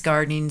terrace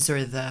gardenings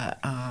or the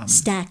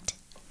Stacked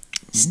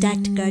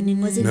gardening,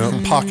 was it? No,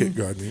 pocket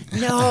gardening.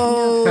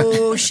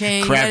 no,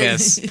 Shane.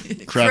 Crevice.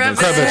 Crevice.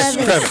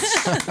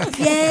 Crevice.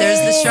 Yay!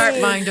 There's the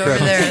sharp mind over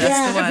there.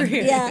 That's the one.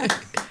 Yeah.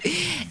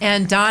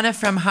 And Donna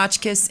from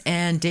Hotchkiss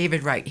and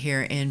David right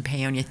here in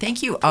Paonia.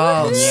 Thank you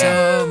all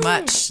so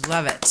much.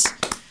 Love it.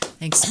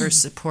 Thanks for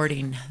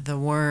supporting the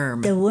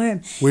worm. The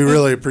worm. We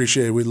really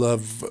appreciate it. We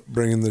love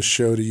bringing this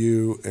show to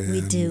you. And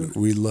We do.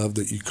 We love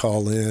that you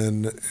call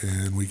in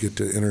and we get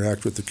to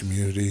interact with the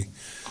community.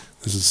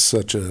 This is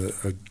such a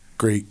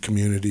great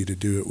community to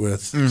do it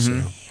with.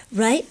 So.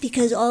 Right?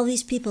 Because all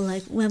these people,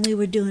 like when we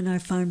were doing our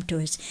farm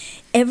tours,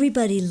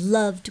 everybody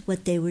loved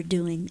what they were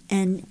doing.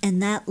 And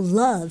that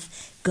love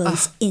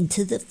goes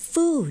into the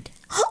food.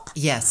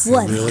 Yes.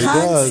 What It really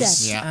concept.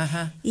 does. Yeah.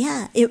 Uh-huh.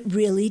 Yeah, it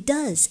really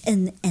does.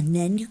 And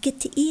then you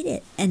get to eat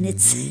it. And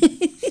it's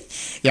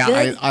Yeah,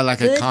 good, I like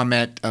good, a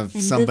comment of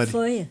and somebody. good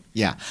for you.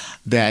 Yeah,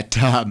 that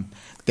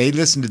they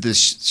listen to this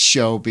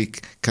show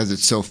because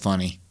it's so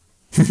funny.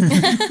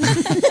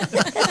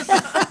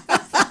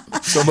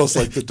 It's almost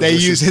like the They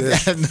use it,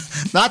 delicious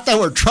dish. and not that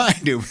we're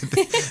trying to.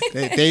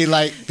 But they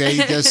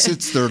just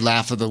it's their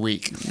laugh of the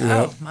week.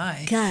 Oh,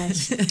 my.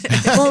 Gosh.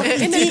 Well,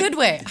 In a good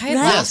way. I Right.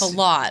 laugh a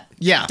lot.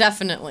 Yeah.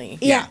 Definitely.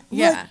 Yeah.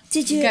 Yeah. Well,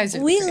 did You you? guys are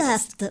the We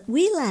greatest. laugh.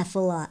 We laugh a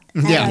lot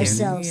at Yeah.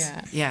 ourselves.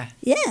 Yeah. Yeah.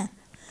 Yeah.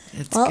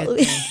 It's a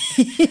good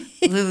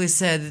thing. Lulu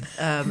said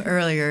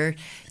earlier,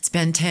 it's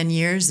been 10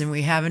 years and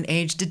we haven't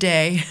aged a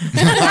day.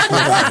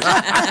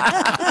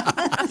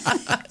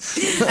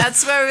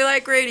 That's why we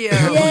like radio.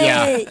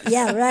 Yay.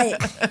 Yeah, right.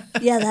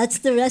 Yeah, that's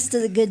the rest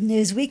of the good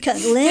news.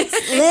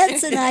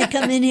 Lance and I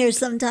come in here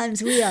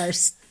sometimes. We are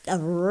a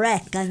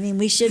wreck. I mean,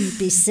 we shouldn't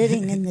be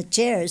sitting in the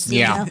chairs.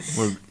 You know?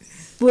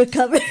 We're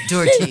covered.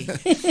 Dorothy.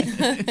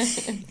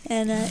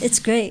 And it's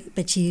great,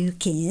 but you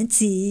can't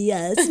see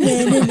us.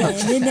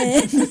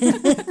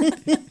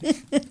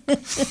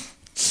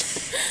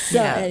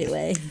 So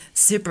anyway.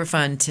 Super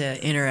fun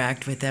to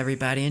interact with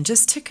everybody and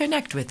just to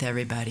connect with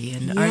everybody.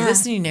 And our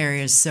listening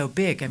area is so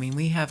big. I mean,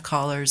 we have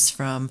callers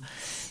from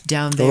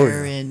down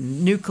there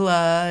in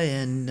Nucla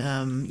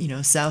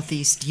and,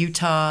 southeast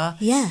Utah.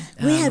 Yeah,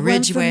 we had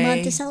Ridgeway,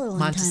 one from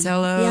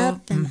Monticello. Yep,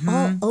 and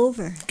all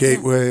over.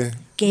 Gateway.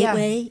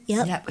 Gateway,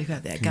 yep. Yep, we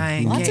got that guy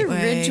in Lots Gateway.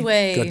 of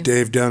Ridgeway. Got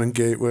Dave down in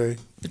Gateway.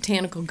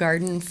 Botanical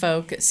garden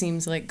folk, it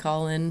seems like,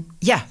 call in.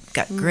 Yeah,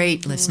 got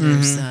great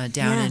listeners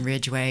down in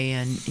Ridgeway.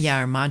 And,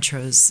 our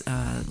Montrose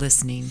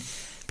listening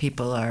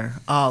people are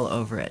all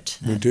over it.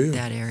 We do.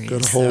 That area.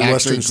 Got a whole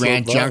Actually, western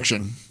Grand slope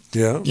Junction.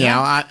 Yeah. Yeah,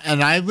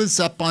 I was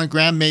up on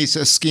Grand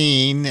Mesa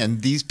skiing,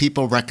 and these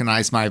people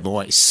recognize my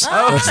voice.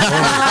 Perfect.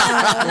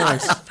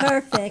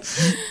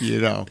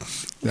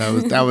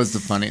 That was the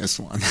funniest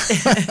one.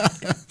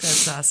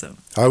 That's awesome.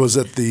 I was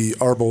at the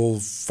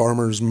Arbol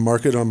Farmers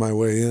Market on my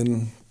way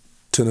in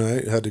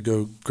tonight. Had to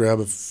go grab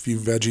a few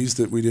veggies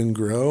that we didn't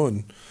grow,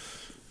 and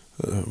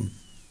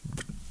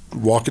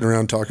walking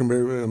around talking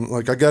about it. I'm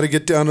like, I got to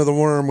get down to the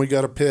worm. We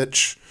got to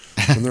pitch.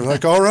 And they're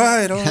like, all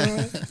right.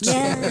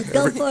 Yeah,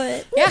 go for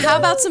it. Yeah, how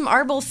about some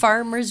Arbol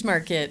Farmers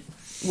Market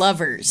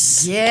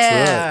lovers?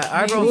 Yeah,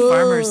 That's Arbol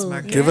Farmers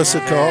Market. Give us a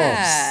call.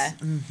 Yeah.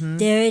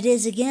 There it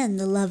is again,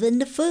 the love and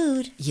the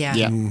food. Yeah.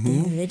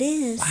 There it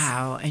is.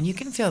 Wow, and you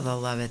can feel the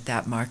love at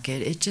that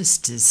market. It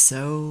just is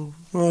so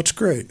Well, it's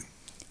great.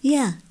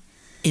 Yeah.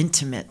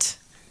 intimate.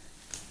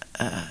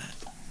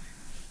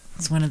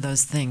 It's one of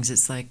those things.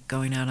 It's like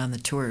going out on the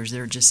tours.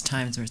 There are just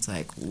times where it's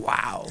like,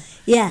 wow.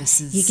 Yeah, This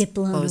is- you get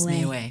blown blows away.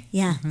 me away.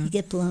 Yeah, you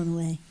get blown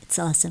away. It's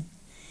awesome.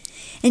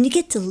 And you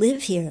get to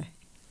live here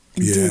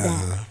and do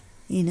that,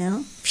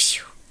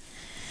 Phew.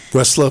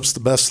 West Slope's the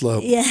best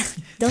slope. Yeah,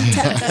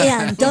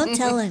 don't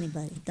tell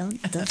anybody.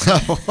 Don't.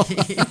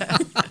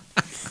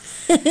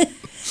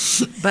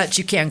 But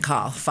you can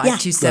call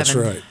That's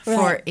right.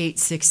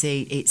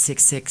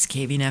 527-4868-866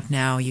 KVNF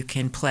now. You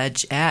can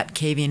pledge at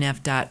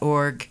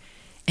kvnf.org.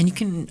 And you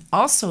can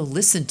also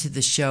listen to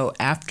the show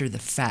after the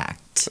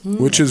fact.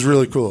 Which is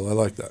really cool. I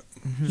like that.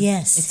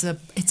 Yes. It's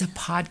a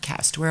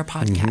podcast. We're a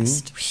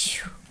podcast.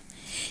 Phew.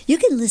 You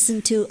can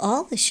listen to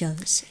all the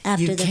shows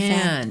after You the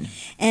can. fact,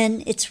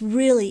 and it's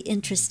really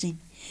interesting.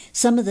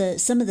 Some of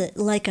the,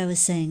 like I was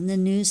saying, the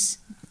news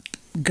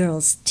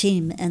girls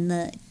team and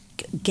the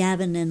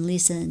Gavin and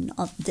Lisa and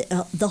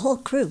the whole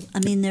crew. I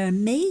mean, they're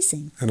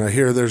amazing. And I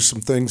hear there's some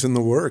things in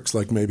the works,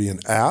 like maybe an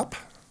app.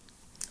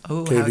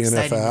 Oh, how KVNF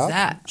exciting app. is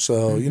that?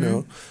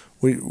 So,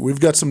 we've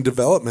got some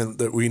development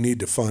that we need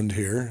to fund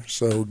here.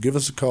 So give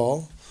us a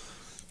call.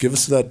 Give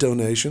us that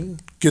donation.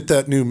 Get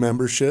that new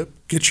membership.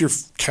 Get your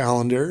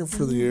calendar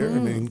for the year. I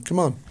mean, come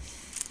on.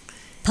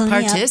 Pony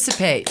up.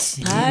 Participate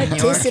in your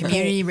Participate.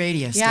 community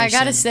radio station. Yeah, I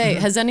gotta say,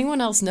 has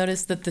anyone else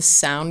noticed that the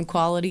sound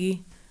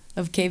quality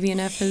of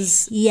KVNF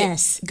has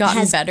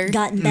gotten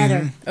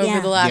better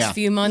over the last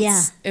few months?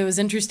 Yeah. It was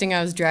interesting.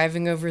 I was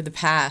driving over the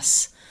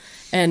pass,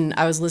 and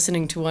I was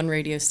listening to one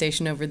radio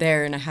station over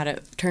there, and I had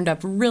it turned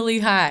up really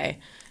high.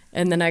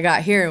 And then I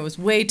got here, it was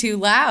way too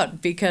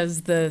loud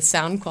because the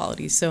sound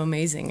quality is so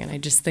amazing. And I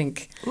just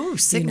think... Ooh,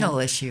 signal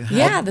issue. Huh?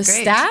 Yeah, the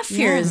Great. staff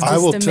here is just I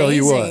will amazing tell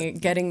you what,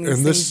 at getting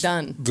these things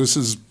done. This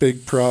is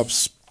big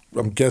props,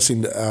 I'm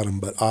guessing, to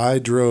Adam, but I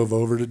drove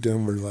over to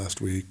Denver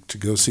last week to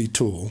go see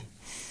Tool,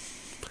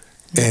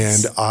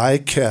 and I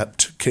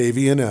kept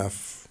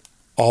KVNF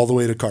all the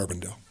way to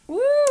Carbondale. Woo!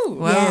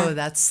 Whoa, Yeah.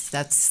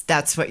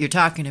 that's what you're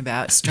talking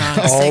about. Strong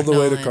All the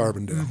way to signal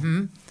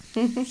Carbondale.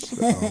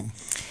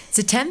 It's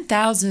a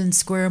 10,000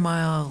 square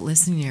mile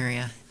listening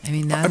area. I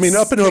mean, up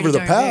and over the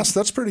darn pass, big.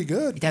 that's pretty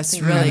good.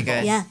 That's really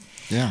good. Yeah.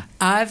 Yeah.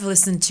 I've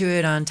listened to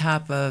it on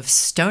top of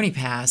Stony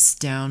Pass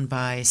down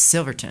by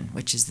Silverton,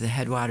 which is the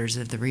headwaters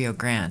of the Rio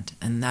Grande.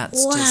 And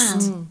that's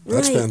just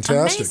That's right.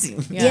 fantastic.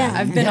 amazing. Yeah,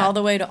 I've been all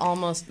the way to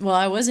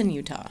I was in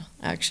Utah,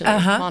 actually.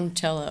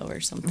 Monticello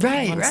or something.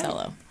 Right,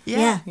 Monticello.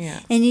 Yeah.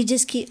 Yeah. And you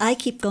just I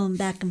keep going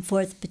back and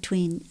forth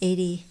between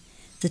the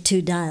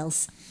two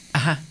dials.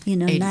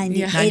 90,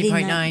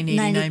 90.9,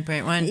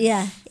 89.1.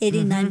 Yeah,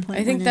 89.1.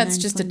 I think that's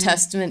just a 89.9.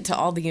 testament to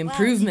all the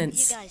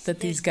improvements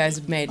that these guys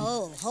have made.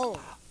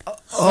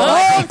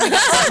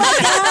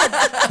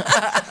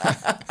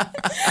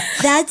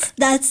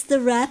 That's the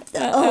rap.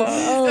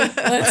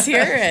 Let's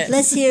hear it.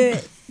 Let's hear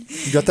it.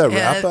 You got that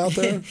rap out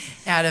there?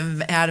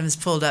 Adam's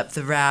pulled up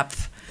the rap.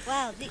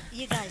 Wow,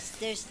 you guys,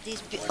 there's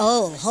these.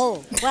 Oh,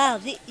 ho! Wow,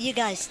 you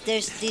guys,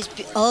 there's these.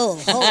 Oh,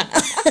 ho!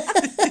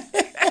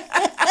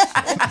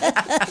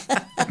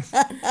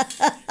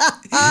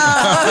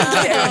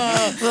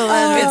 We'll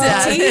end with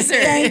that. It's a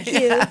teaser. Thank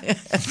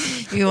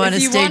you. You want to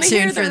If you stay wanna hear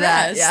tuned the for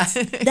that. rest.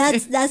 Yeah.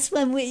 That's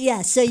when we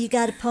So you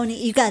got to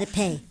you got to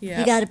pay. Yeah.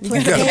 You got to pay.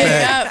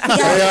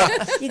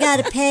 You got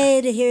to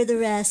pay to hear the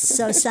rest.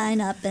 So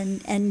sign up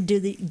and do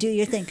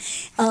your thing.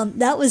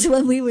 That was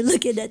when we were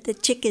looking at the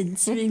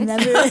chickens.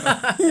 Remember,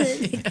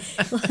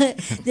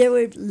 there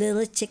were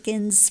little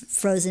chickens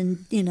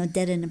frozen,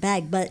 dead in a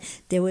bag. But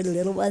there were the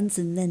little ones,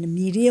 and then the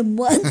medium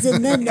ones,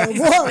 and then the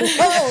ones.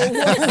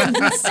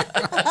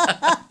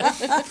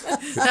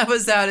 That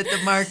was out at the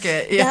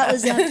market. Yeah. That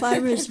was at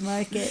farmer's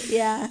market.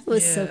 Yeah, it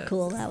was so Yeah.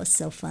 cool. That was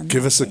so fun.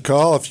 Give us a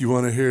call if you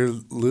want to hear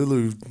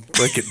Lulu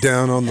break it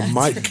down on the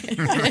mic.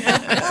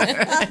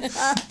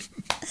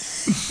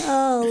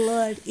 Oh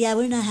Lord, yeah,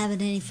 we're not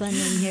having any fun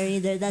in here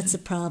either. That's a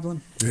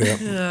problem. Yeah.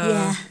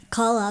 Yeah,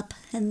 call up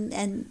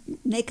and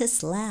make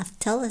us laugh.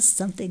 Tell us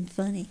something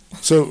funny.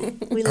 So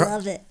We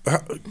love it.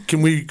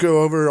 can we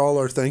go over all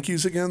our thank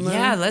yous again then?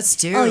 Yeah, let's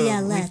do. Oh, yeah,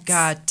 let's. We've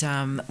got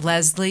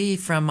Leslie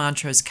from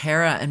Montrose,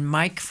 Cara, and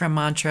Mike from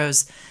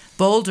Montrose,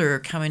 Boulder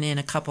coming in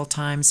a couple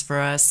times for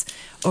us.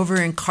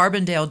 Over in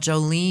Carbondale,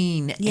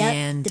 Jolene Yep,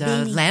 and the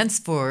beanie.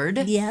 Lansford.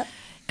 Yep.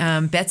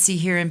 Betsy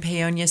here in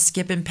Paonia,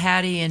 Skip and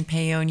Patty in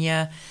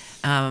Paonia,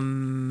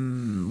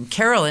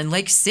 Carol in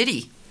Lake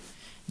City,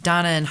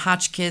 Donna and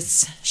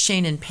Hotchkiss,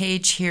 Shane and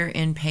Paige here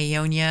in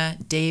Paonia,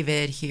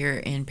 David here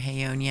in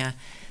Paonia,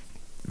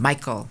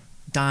 Michael,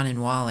 Don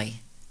and Wally.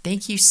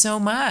 Thank you so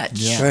much.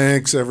 Yeah.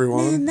 Thanks, Man,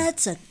 everyone.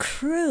 that's a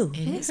crew.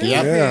 It is a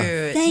Yep. crew. Yeah.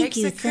 It Thank takes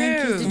you, a thank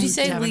you, crew. thank Did you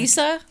say to have a-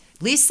 Lisa?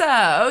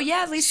 Lisa. Oh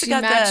yeah, Lisa She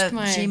got matched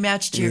my- she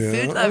matched your Yeah.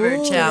 food lover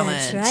Oh,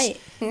 challenge. that's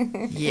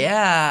right.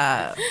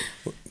 Yeah.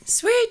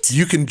 Sweet.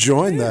 You can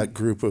join that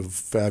group of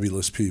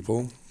fabulous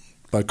people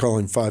by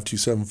calling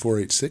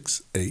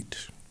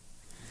 527-4868,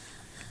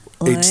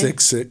 Or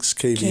 866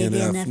 KVNF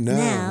KVNF now,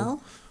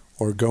 now.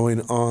 or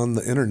going on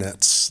the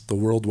internets, the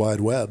World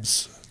Wide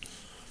Webs,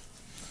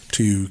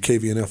 to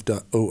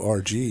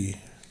kvnf.org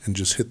and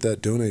just hit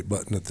that donate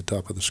button at the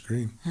top of the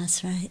screen.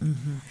 That's right.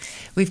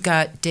 We've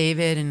got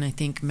David and I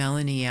think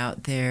Melanie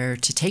out there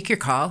to take your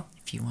call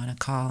if you want to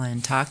call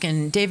and talk.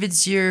 And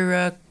David's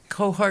your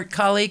cohort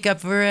colleague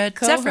up over at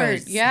Cohort,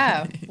 Zephyrs.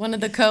 yeah. One of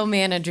the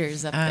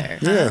co-managers up there.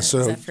 Yeah, so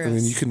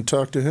Zephyros. you can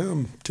talk to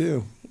him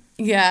too.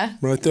 Yeah.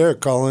 Right there,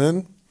 call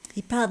in,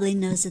 He probably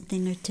knows a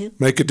thing or two.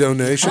 make a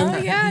donation. Oh,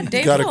 yeah.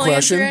 David Got a will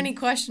question? answer any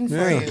question for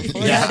Yeah. you. For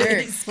Yeah.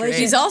 sure.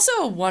 He's also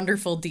a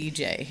wonderful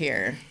DJ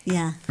here.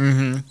 Yeah.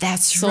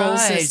 That's Soul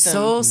right. System.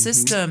 Soul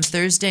System,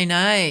 Thursday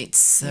nights.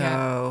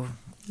 So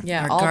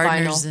Yeah, our all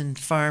gardeners vinyl. and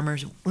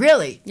farmers.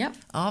 Really? Yep.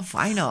 All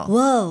vinyl.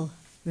 Whoa.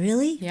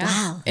 Really? Yeah.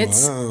 Wow.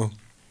 Wow.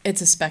 It's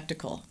a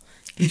spectacle.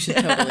 You should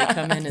totally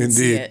come in and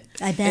see Indeed. it.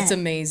 I bet. It's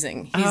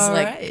amazing. He's All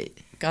like right.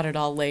 got it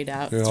all laid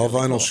out. Yeah, It's all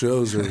really vinyl cool.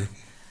 shows are.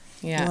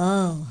 Yeah.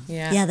 Whoa.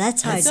 Yeah. Yeah,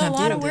 that's hard It's to a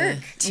lot do. of work,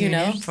 to you tune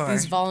know. in for.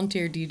 These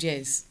volunteer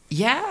DJs,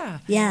 Yeah.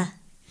 Yeah.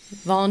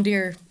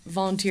 volunteer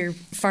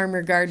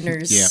farmer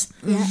gardeners Yeah.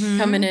 Yeah.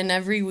 coming in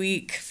every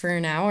week for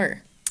an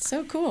hour.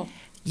 So cool.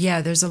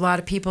 Yeah, there's a lot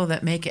of people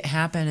that make it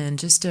happen, and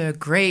just a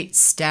great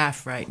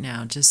staff right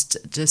now. Just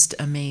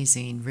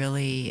amazing.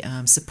 Really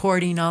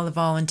supporting all the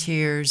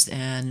volunteers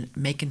and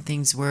making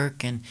things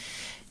work, and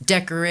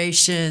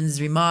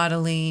decorations,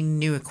 remodeling,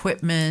 new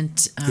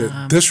equipment.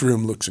 Yeah, this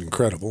room looks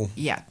incredible.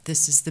 Yeah,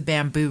 this is the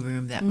bamboo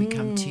room that we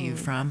come to you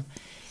from,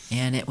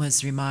 and it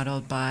was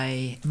remodeled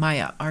by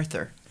Maya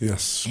Arthur.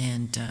 Yes.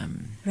 And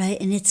Right,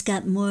 and it's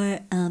got more.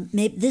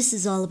 Maybe this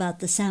is all about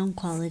the sound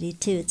quality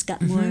too. It's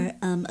got more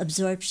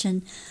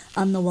absorption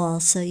on the wall,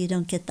 so you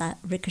don't get that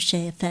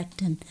ricochet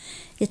effect, and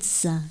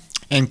it's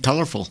And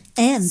colorful.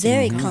 and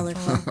very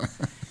colorful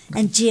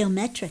and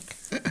geometric.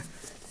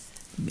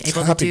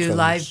 able to Happy do colors.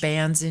 live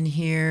bands in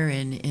here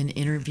and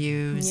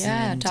interviews.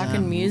 Yeah, and,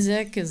 talking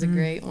music is a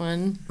great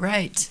one.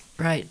 Right,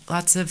 right.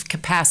 Lots of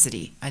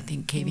capacity. I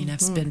think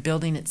KVNF's been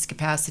building its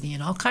capacity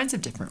in all kinds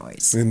of different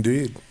ways.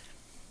 Indeed.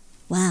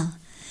 Wow,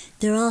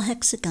 they're all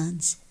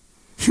hexagons.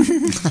 Are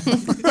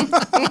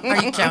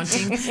you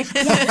counting?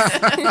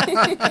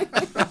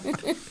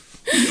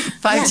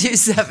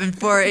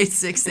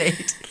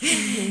 527-4868.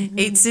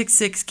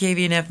 866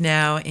 KVNF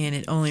now, and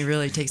it only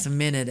really takes a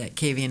minute at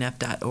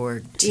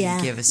kvnf.org to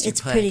Yeah, give us your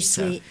it's pledge. pretty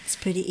So, sweet. It's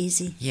pretty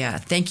easy. yeah,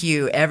 thank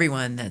you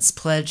everyone that's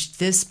pledged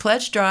this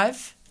pledge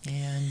drive,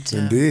 and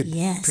Indeed.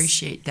 Yes.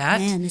 appreciate that.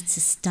 Man, it's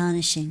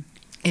astonishing.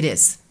 It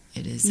is.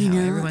 It is You how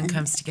know, everyone and-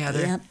 comes together.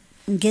 Yep,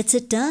 and gets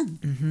it done.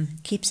 Mm-hmm.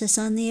 Keeps us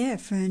on the air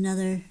for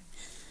another,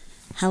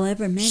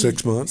 however many.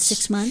 6 months.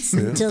 6 months Yeah.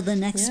 until the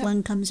next Yeah.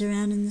 one comes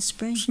around in the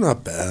spring. It's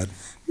not bad.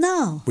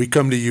 No. We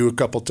come to you a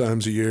couple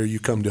times a year. You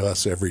come to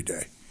us every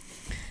day.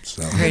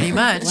 So Pretty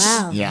much.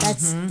 Wow. Yeah.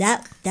 That's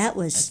that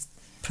was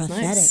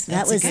prophetic. Nice. That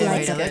That's a was good way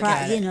like to look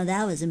at it.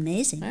 that was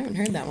amazing. I haven't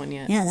heard that one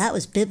yet. Yeah, that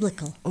was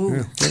biblical.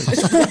 Ooh.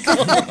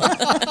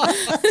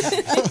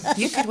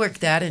 You could work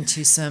that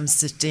into some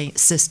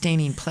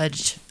sustaining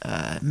pledge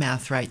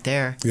math right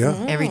there. yeah,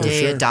 Every for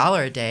day, sure.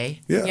 $1 a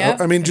day. Yeah,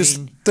 Yep. I mean, I just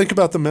mean- think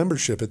about the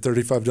membership at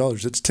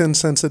 $35. It's 10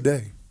 cents a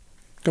day.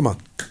 Come on,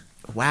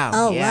 Wow.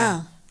 Oh yeah.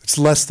 wow. It's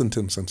less than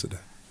 10 cents a day.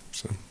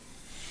 So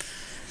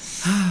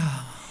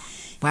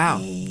Wow.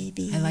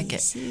 ABC. I like it.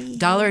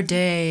 $1 a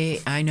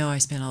day. I know I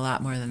spend a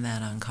lot more than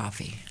that on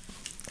coffee.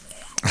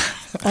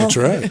 that's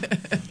right.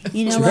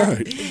 You know That's what?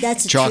 right.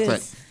 That's the Chocolate.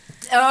 truth.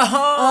 Oh,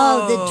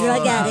 Oh, the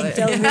drug addict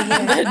over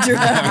here.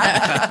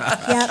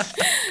 Yep.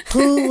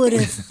 Who would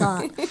have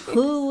thought?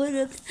 Who would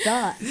have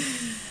thought?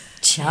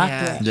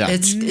 Chocolate. Yeah.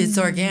 It's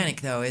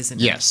organic though,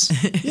 isn't it? Yes.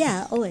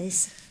 Yeah,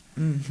 always.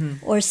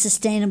 Or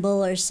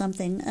sustainable or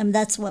something.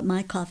 That's what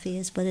my coffee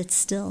is, but it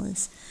still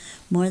is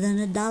more than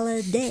 $1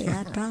 a day,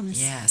 I promise.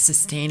 Yeah,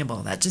 sustainable.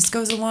 That just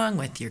goes along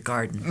with your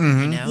garden,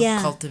 you know? Yeah.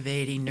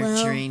 Cultivating, Well-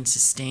 nurturing,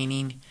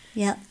 sustaining.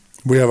 Yep.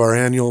 We have our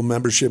annual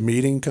membership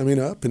meeting coming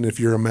up, and if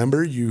you're a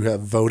member, you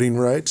have voting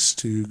rights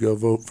to go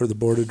vote for the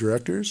board of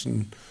directors,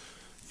 and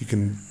you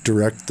can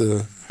direct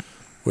the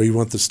way you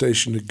want the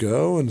station to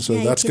go. And so Yeah,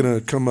 you that's can- going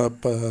to come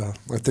up, I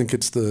think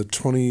it's the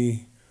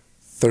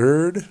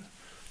 23rd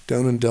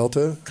down in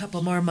Delta.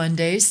 Couple more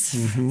Mondays.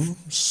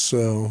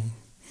 So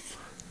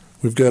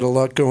we've got a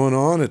lot going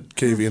on at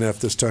KVNF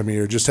this time of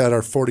year. Just had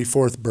our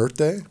 44th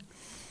birthday,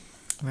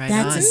 Right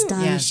That's on.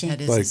 astonishing. Yeah,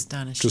 that is like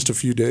astonishing. just a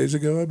few days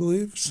ago, I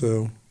believe.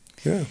 So,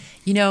 yeah.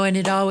 You know, and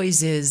it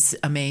always is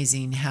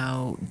amazing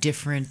how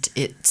different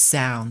it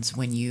sounds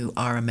when you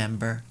are a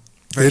member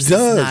versus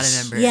does. not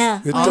a member.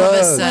 Yeah. It all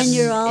does. of a sudden, When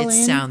you're all it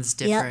in, sounds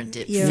yep, different.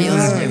 It you're feels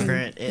all in.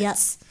 different. Yep.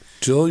 It's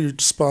Jill, you're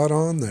spot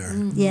on there.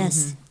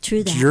 Yes, true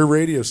It's that. your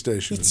radio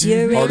station. It's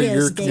your Part radio of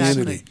your station.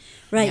 community.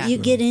 Right, Yeah. you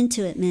get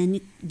into it, man.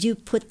 You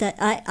put that.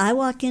 I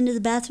walk into the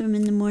bathroom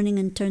in the morning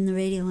and turn the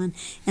radio on,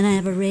 and I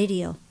have a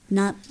radio,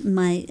 not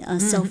my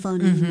cell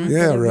phone anymore,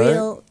 Yeah, but a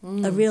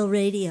right. real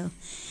radio,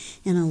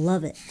 and I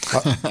love it.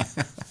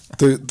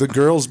 The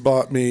girls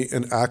bought me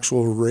an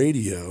actual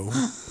radio,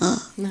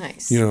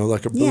 Nice.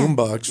 like a Yeah.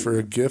 boombox for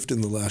a gift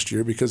in the last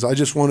year because I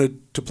just wanted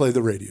to play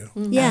the radio.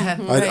 Yeah,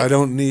 I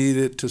don't need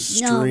it to No,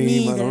 stream.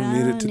 me I either. don't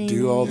need it to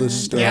do all this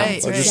stuff. Yeah, I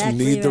that's just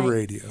exactly need the right.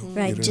 radio.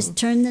 right. you know? Just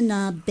turn the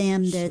knob,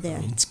 bam, they're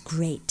there. It's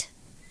great.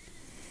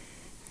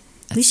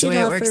 We That's the should way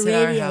it offer works at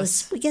our radios.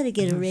 house. We got to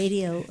get a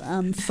radio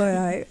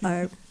for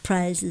our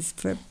prizes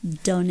for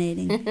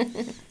donating.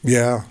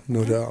 Yeah,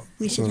 no doubt.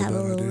 We It's should not have a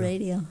bad little idea.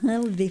 radio.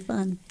 That would be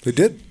fun. They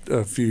did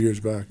a few years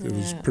back. It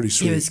was pretty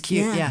sweet. it was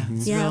cute. Yeah, Yeah.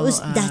 It's Yeah, it real, was-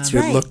 that's It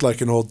right. looked like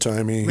an old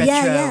timey. Retro.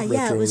 Yeah, it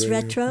Retro was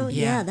radio. retro.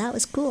 Yeah. Yeah, that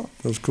was cool.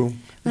 That was cool.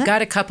 We've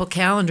got a couple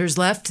calendars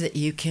left that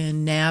you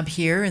can nab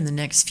here in the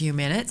next few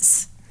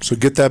minutes. So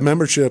get that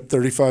membership,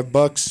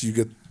 $35. You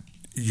get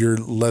your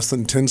less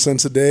than 10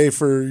 cents a day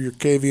for your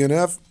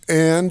KVNF,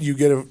 and you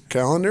get a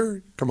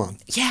calendar. Come on.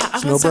 Yeah, I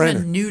It's want no-brainer.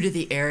 someone new to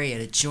the area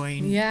to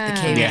join Yeah.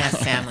 the KVNF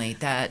family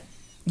that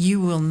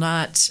you will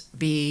not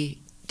be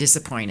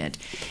disappointed.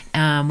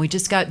 We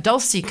just got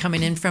Dulcie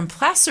coming in from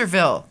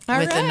Placerville All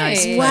with a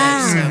nice right. pledge.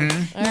 Wow. So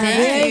All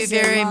thank right. you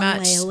very That's a long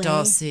much, way away.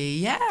 Dulcie.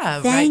 Yeah,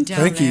 right Thank down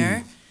Thank you.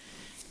 there.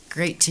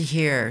 Great to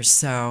hear.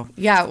 So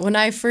Yeah, when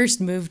I first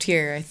moved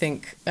here, I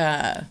think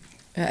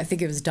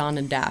it was Don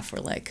and Daff were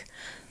like,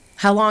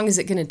 "How long is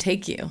it going to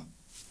take you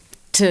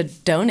to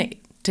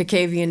donate to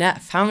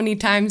KVNF? How many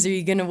times are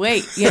you going to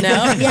wait? You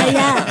know,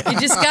 Yeah. you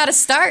just got to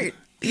start.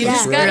 You Yeah.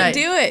 just got to Right.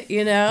 do it.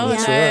 You know."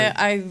 That's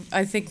And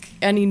I think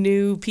any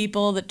new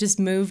people that just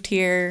moved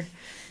here,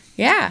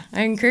 yeah,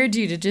 I encourage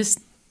you to just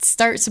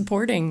start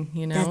supporting.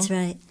 You know, That's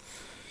right.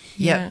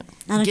 yep.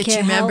 I don't Get care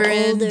your how member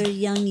old in. or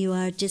young you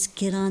are. Just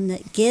get on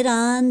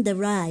the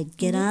ride.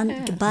 Get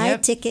on. Buy Yep.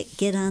 a ticket.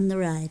 Get on the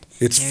ride.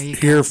 It's There you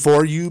go. here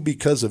for you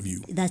because of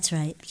you. That's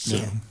right.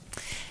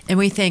 And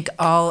we thank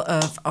all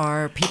of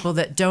our people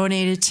that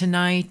donated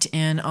tonight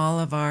and all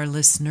of our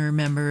listener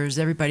members,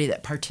 everybody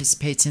that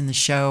participates in the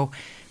show.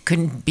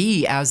 Couldn't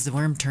be As the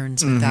Worm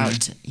Turns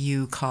without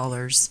you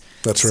callers.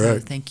 That's So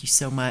right. thank you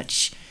so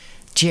much.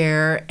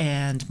 Jer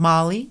and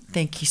Molly,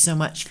 thank you so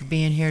much for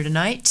being here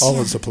tonight.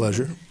 Always a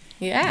pleasure.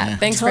 yeah.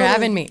 Thanks for Totally.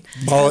 having me.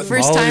 Molly-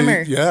 First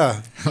timer.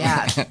 Yeah.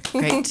 Yeah,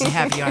 great to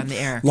have you on the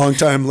air. Long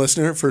time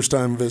listener, first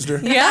time visitor.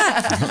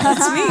 Yeah,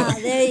 Ah,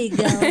 there you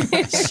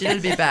go.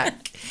 Should be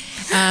back.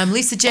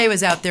 Lisa J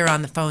was out there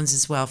on the phones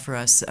as well for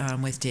us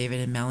with David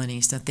and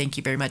Melanie. So thank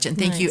you very much. And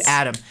thank you, Nice.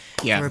 Adam,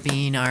 Yeah. for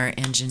being our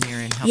engineer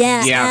and helping Yeah,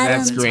 us Yeah, out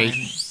that's Adam. all the great.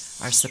 time.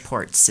 Our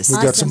support We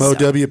system. got some Awesome.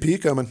 OWP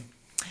coming.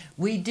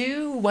 We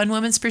do. One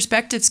Woman's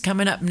Perspectives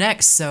coming up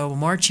next. So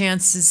more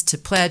chances to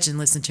pledge and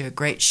listen to a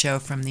great show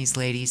from these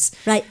ladies.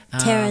 Right.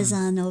 Tara's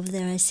on over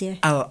there. I see her.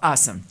 Oh,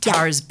 awesome. Yeah.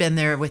 Tara's been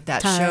there with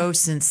that Tara. show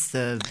since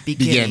the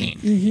beginning.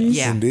 Beginning.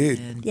 Yeah. Indeed.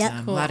 And,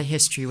 Yep. a lot of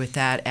history with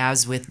that,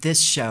 as with this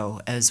show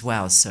as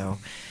well. So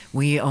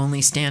we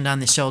only stand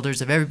on the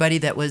shoulders of everybody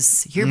that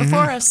was here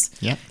before us.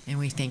 Yep. And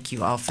we thank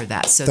you all for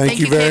that. So Thank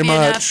you very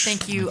KVNF. much.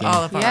 Thank you,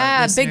 all of our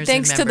yeah. listeners Big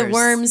thanks and to the members.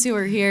 worms who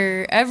are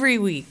here every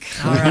week.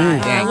 All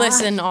right. I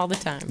listen all the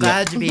time.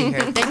 Glad to be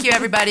here. Thank you,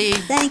 everybody.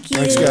 Thank you.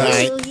 Thanks,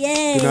 guys.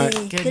 Yay. Good night.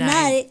 Good Good night.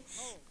 night.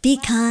 Be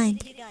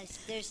kind. You guys,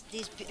 there's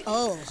these.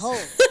 Oh, ho! Wow,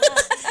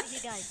 you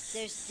guys,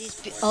 there's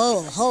these.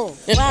 Oh, ho!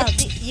 Wow,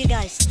 you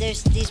guys,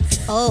 there's these.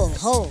 Oh,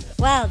 ho!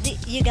 Wow,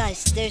 you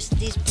guys, there's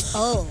these.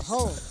 Oh,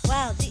 ho!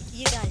 Wow,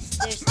 you guys,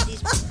 there's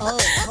these. Oh,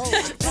 ho!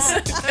 Wow,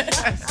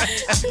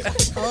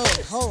 Oh,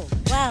 ho,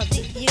 wow,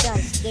 you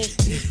guys, there's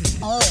these,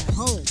 oh,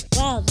 ho,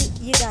 wow,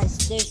 you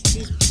guys, there's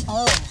these,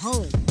 oh,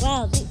 ho,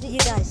 wow, you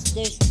guys,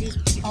 there's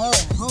these, oh,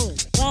 ho,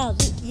 wow,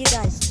 you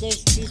guys,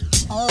 there's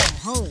these, oh,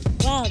 ho,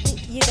 wow,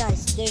 you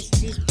guys, there's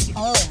these,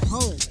 oh,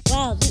 ho,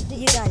 wow,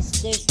 you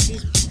guys, there's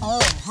these, oh,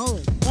 ho,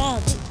 wow,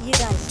 you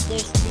guys,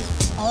 there's these,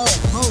 oh,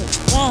 ho,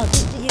 wow,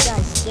 you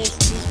guys, there's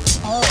these,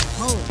 oh,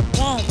 ho,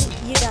 wow,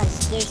 you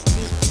guys, there's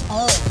these,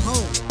 oh,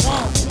 ho,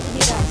 wow, you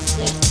guys,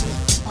 there's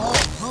these, oh,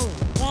 ho,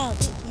 wow,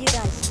 you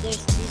guys,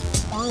 there's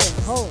these, oh,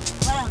 ho,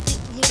 wow,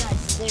 you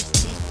guys, there's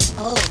these,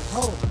 oh,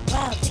 ho,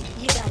 wow,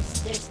 you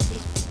guys, there's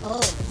these, oh,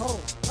 ho,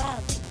 wow,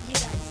 you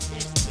guys,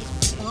 there's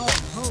these, oh,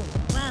 ho,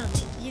 wow,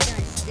 you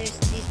guys, there's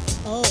these,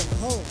 oh,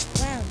 ho,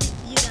 wow,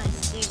 you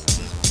guys, there's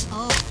these,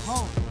 oh,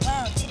 ho.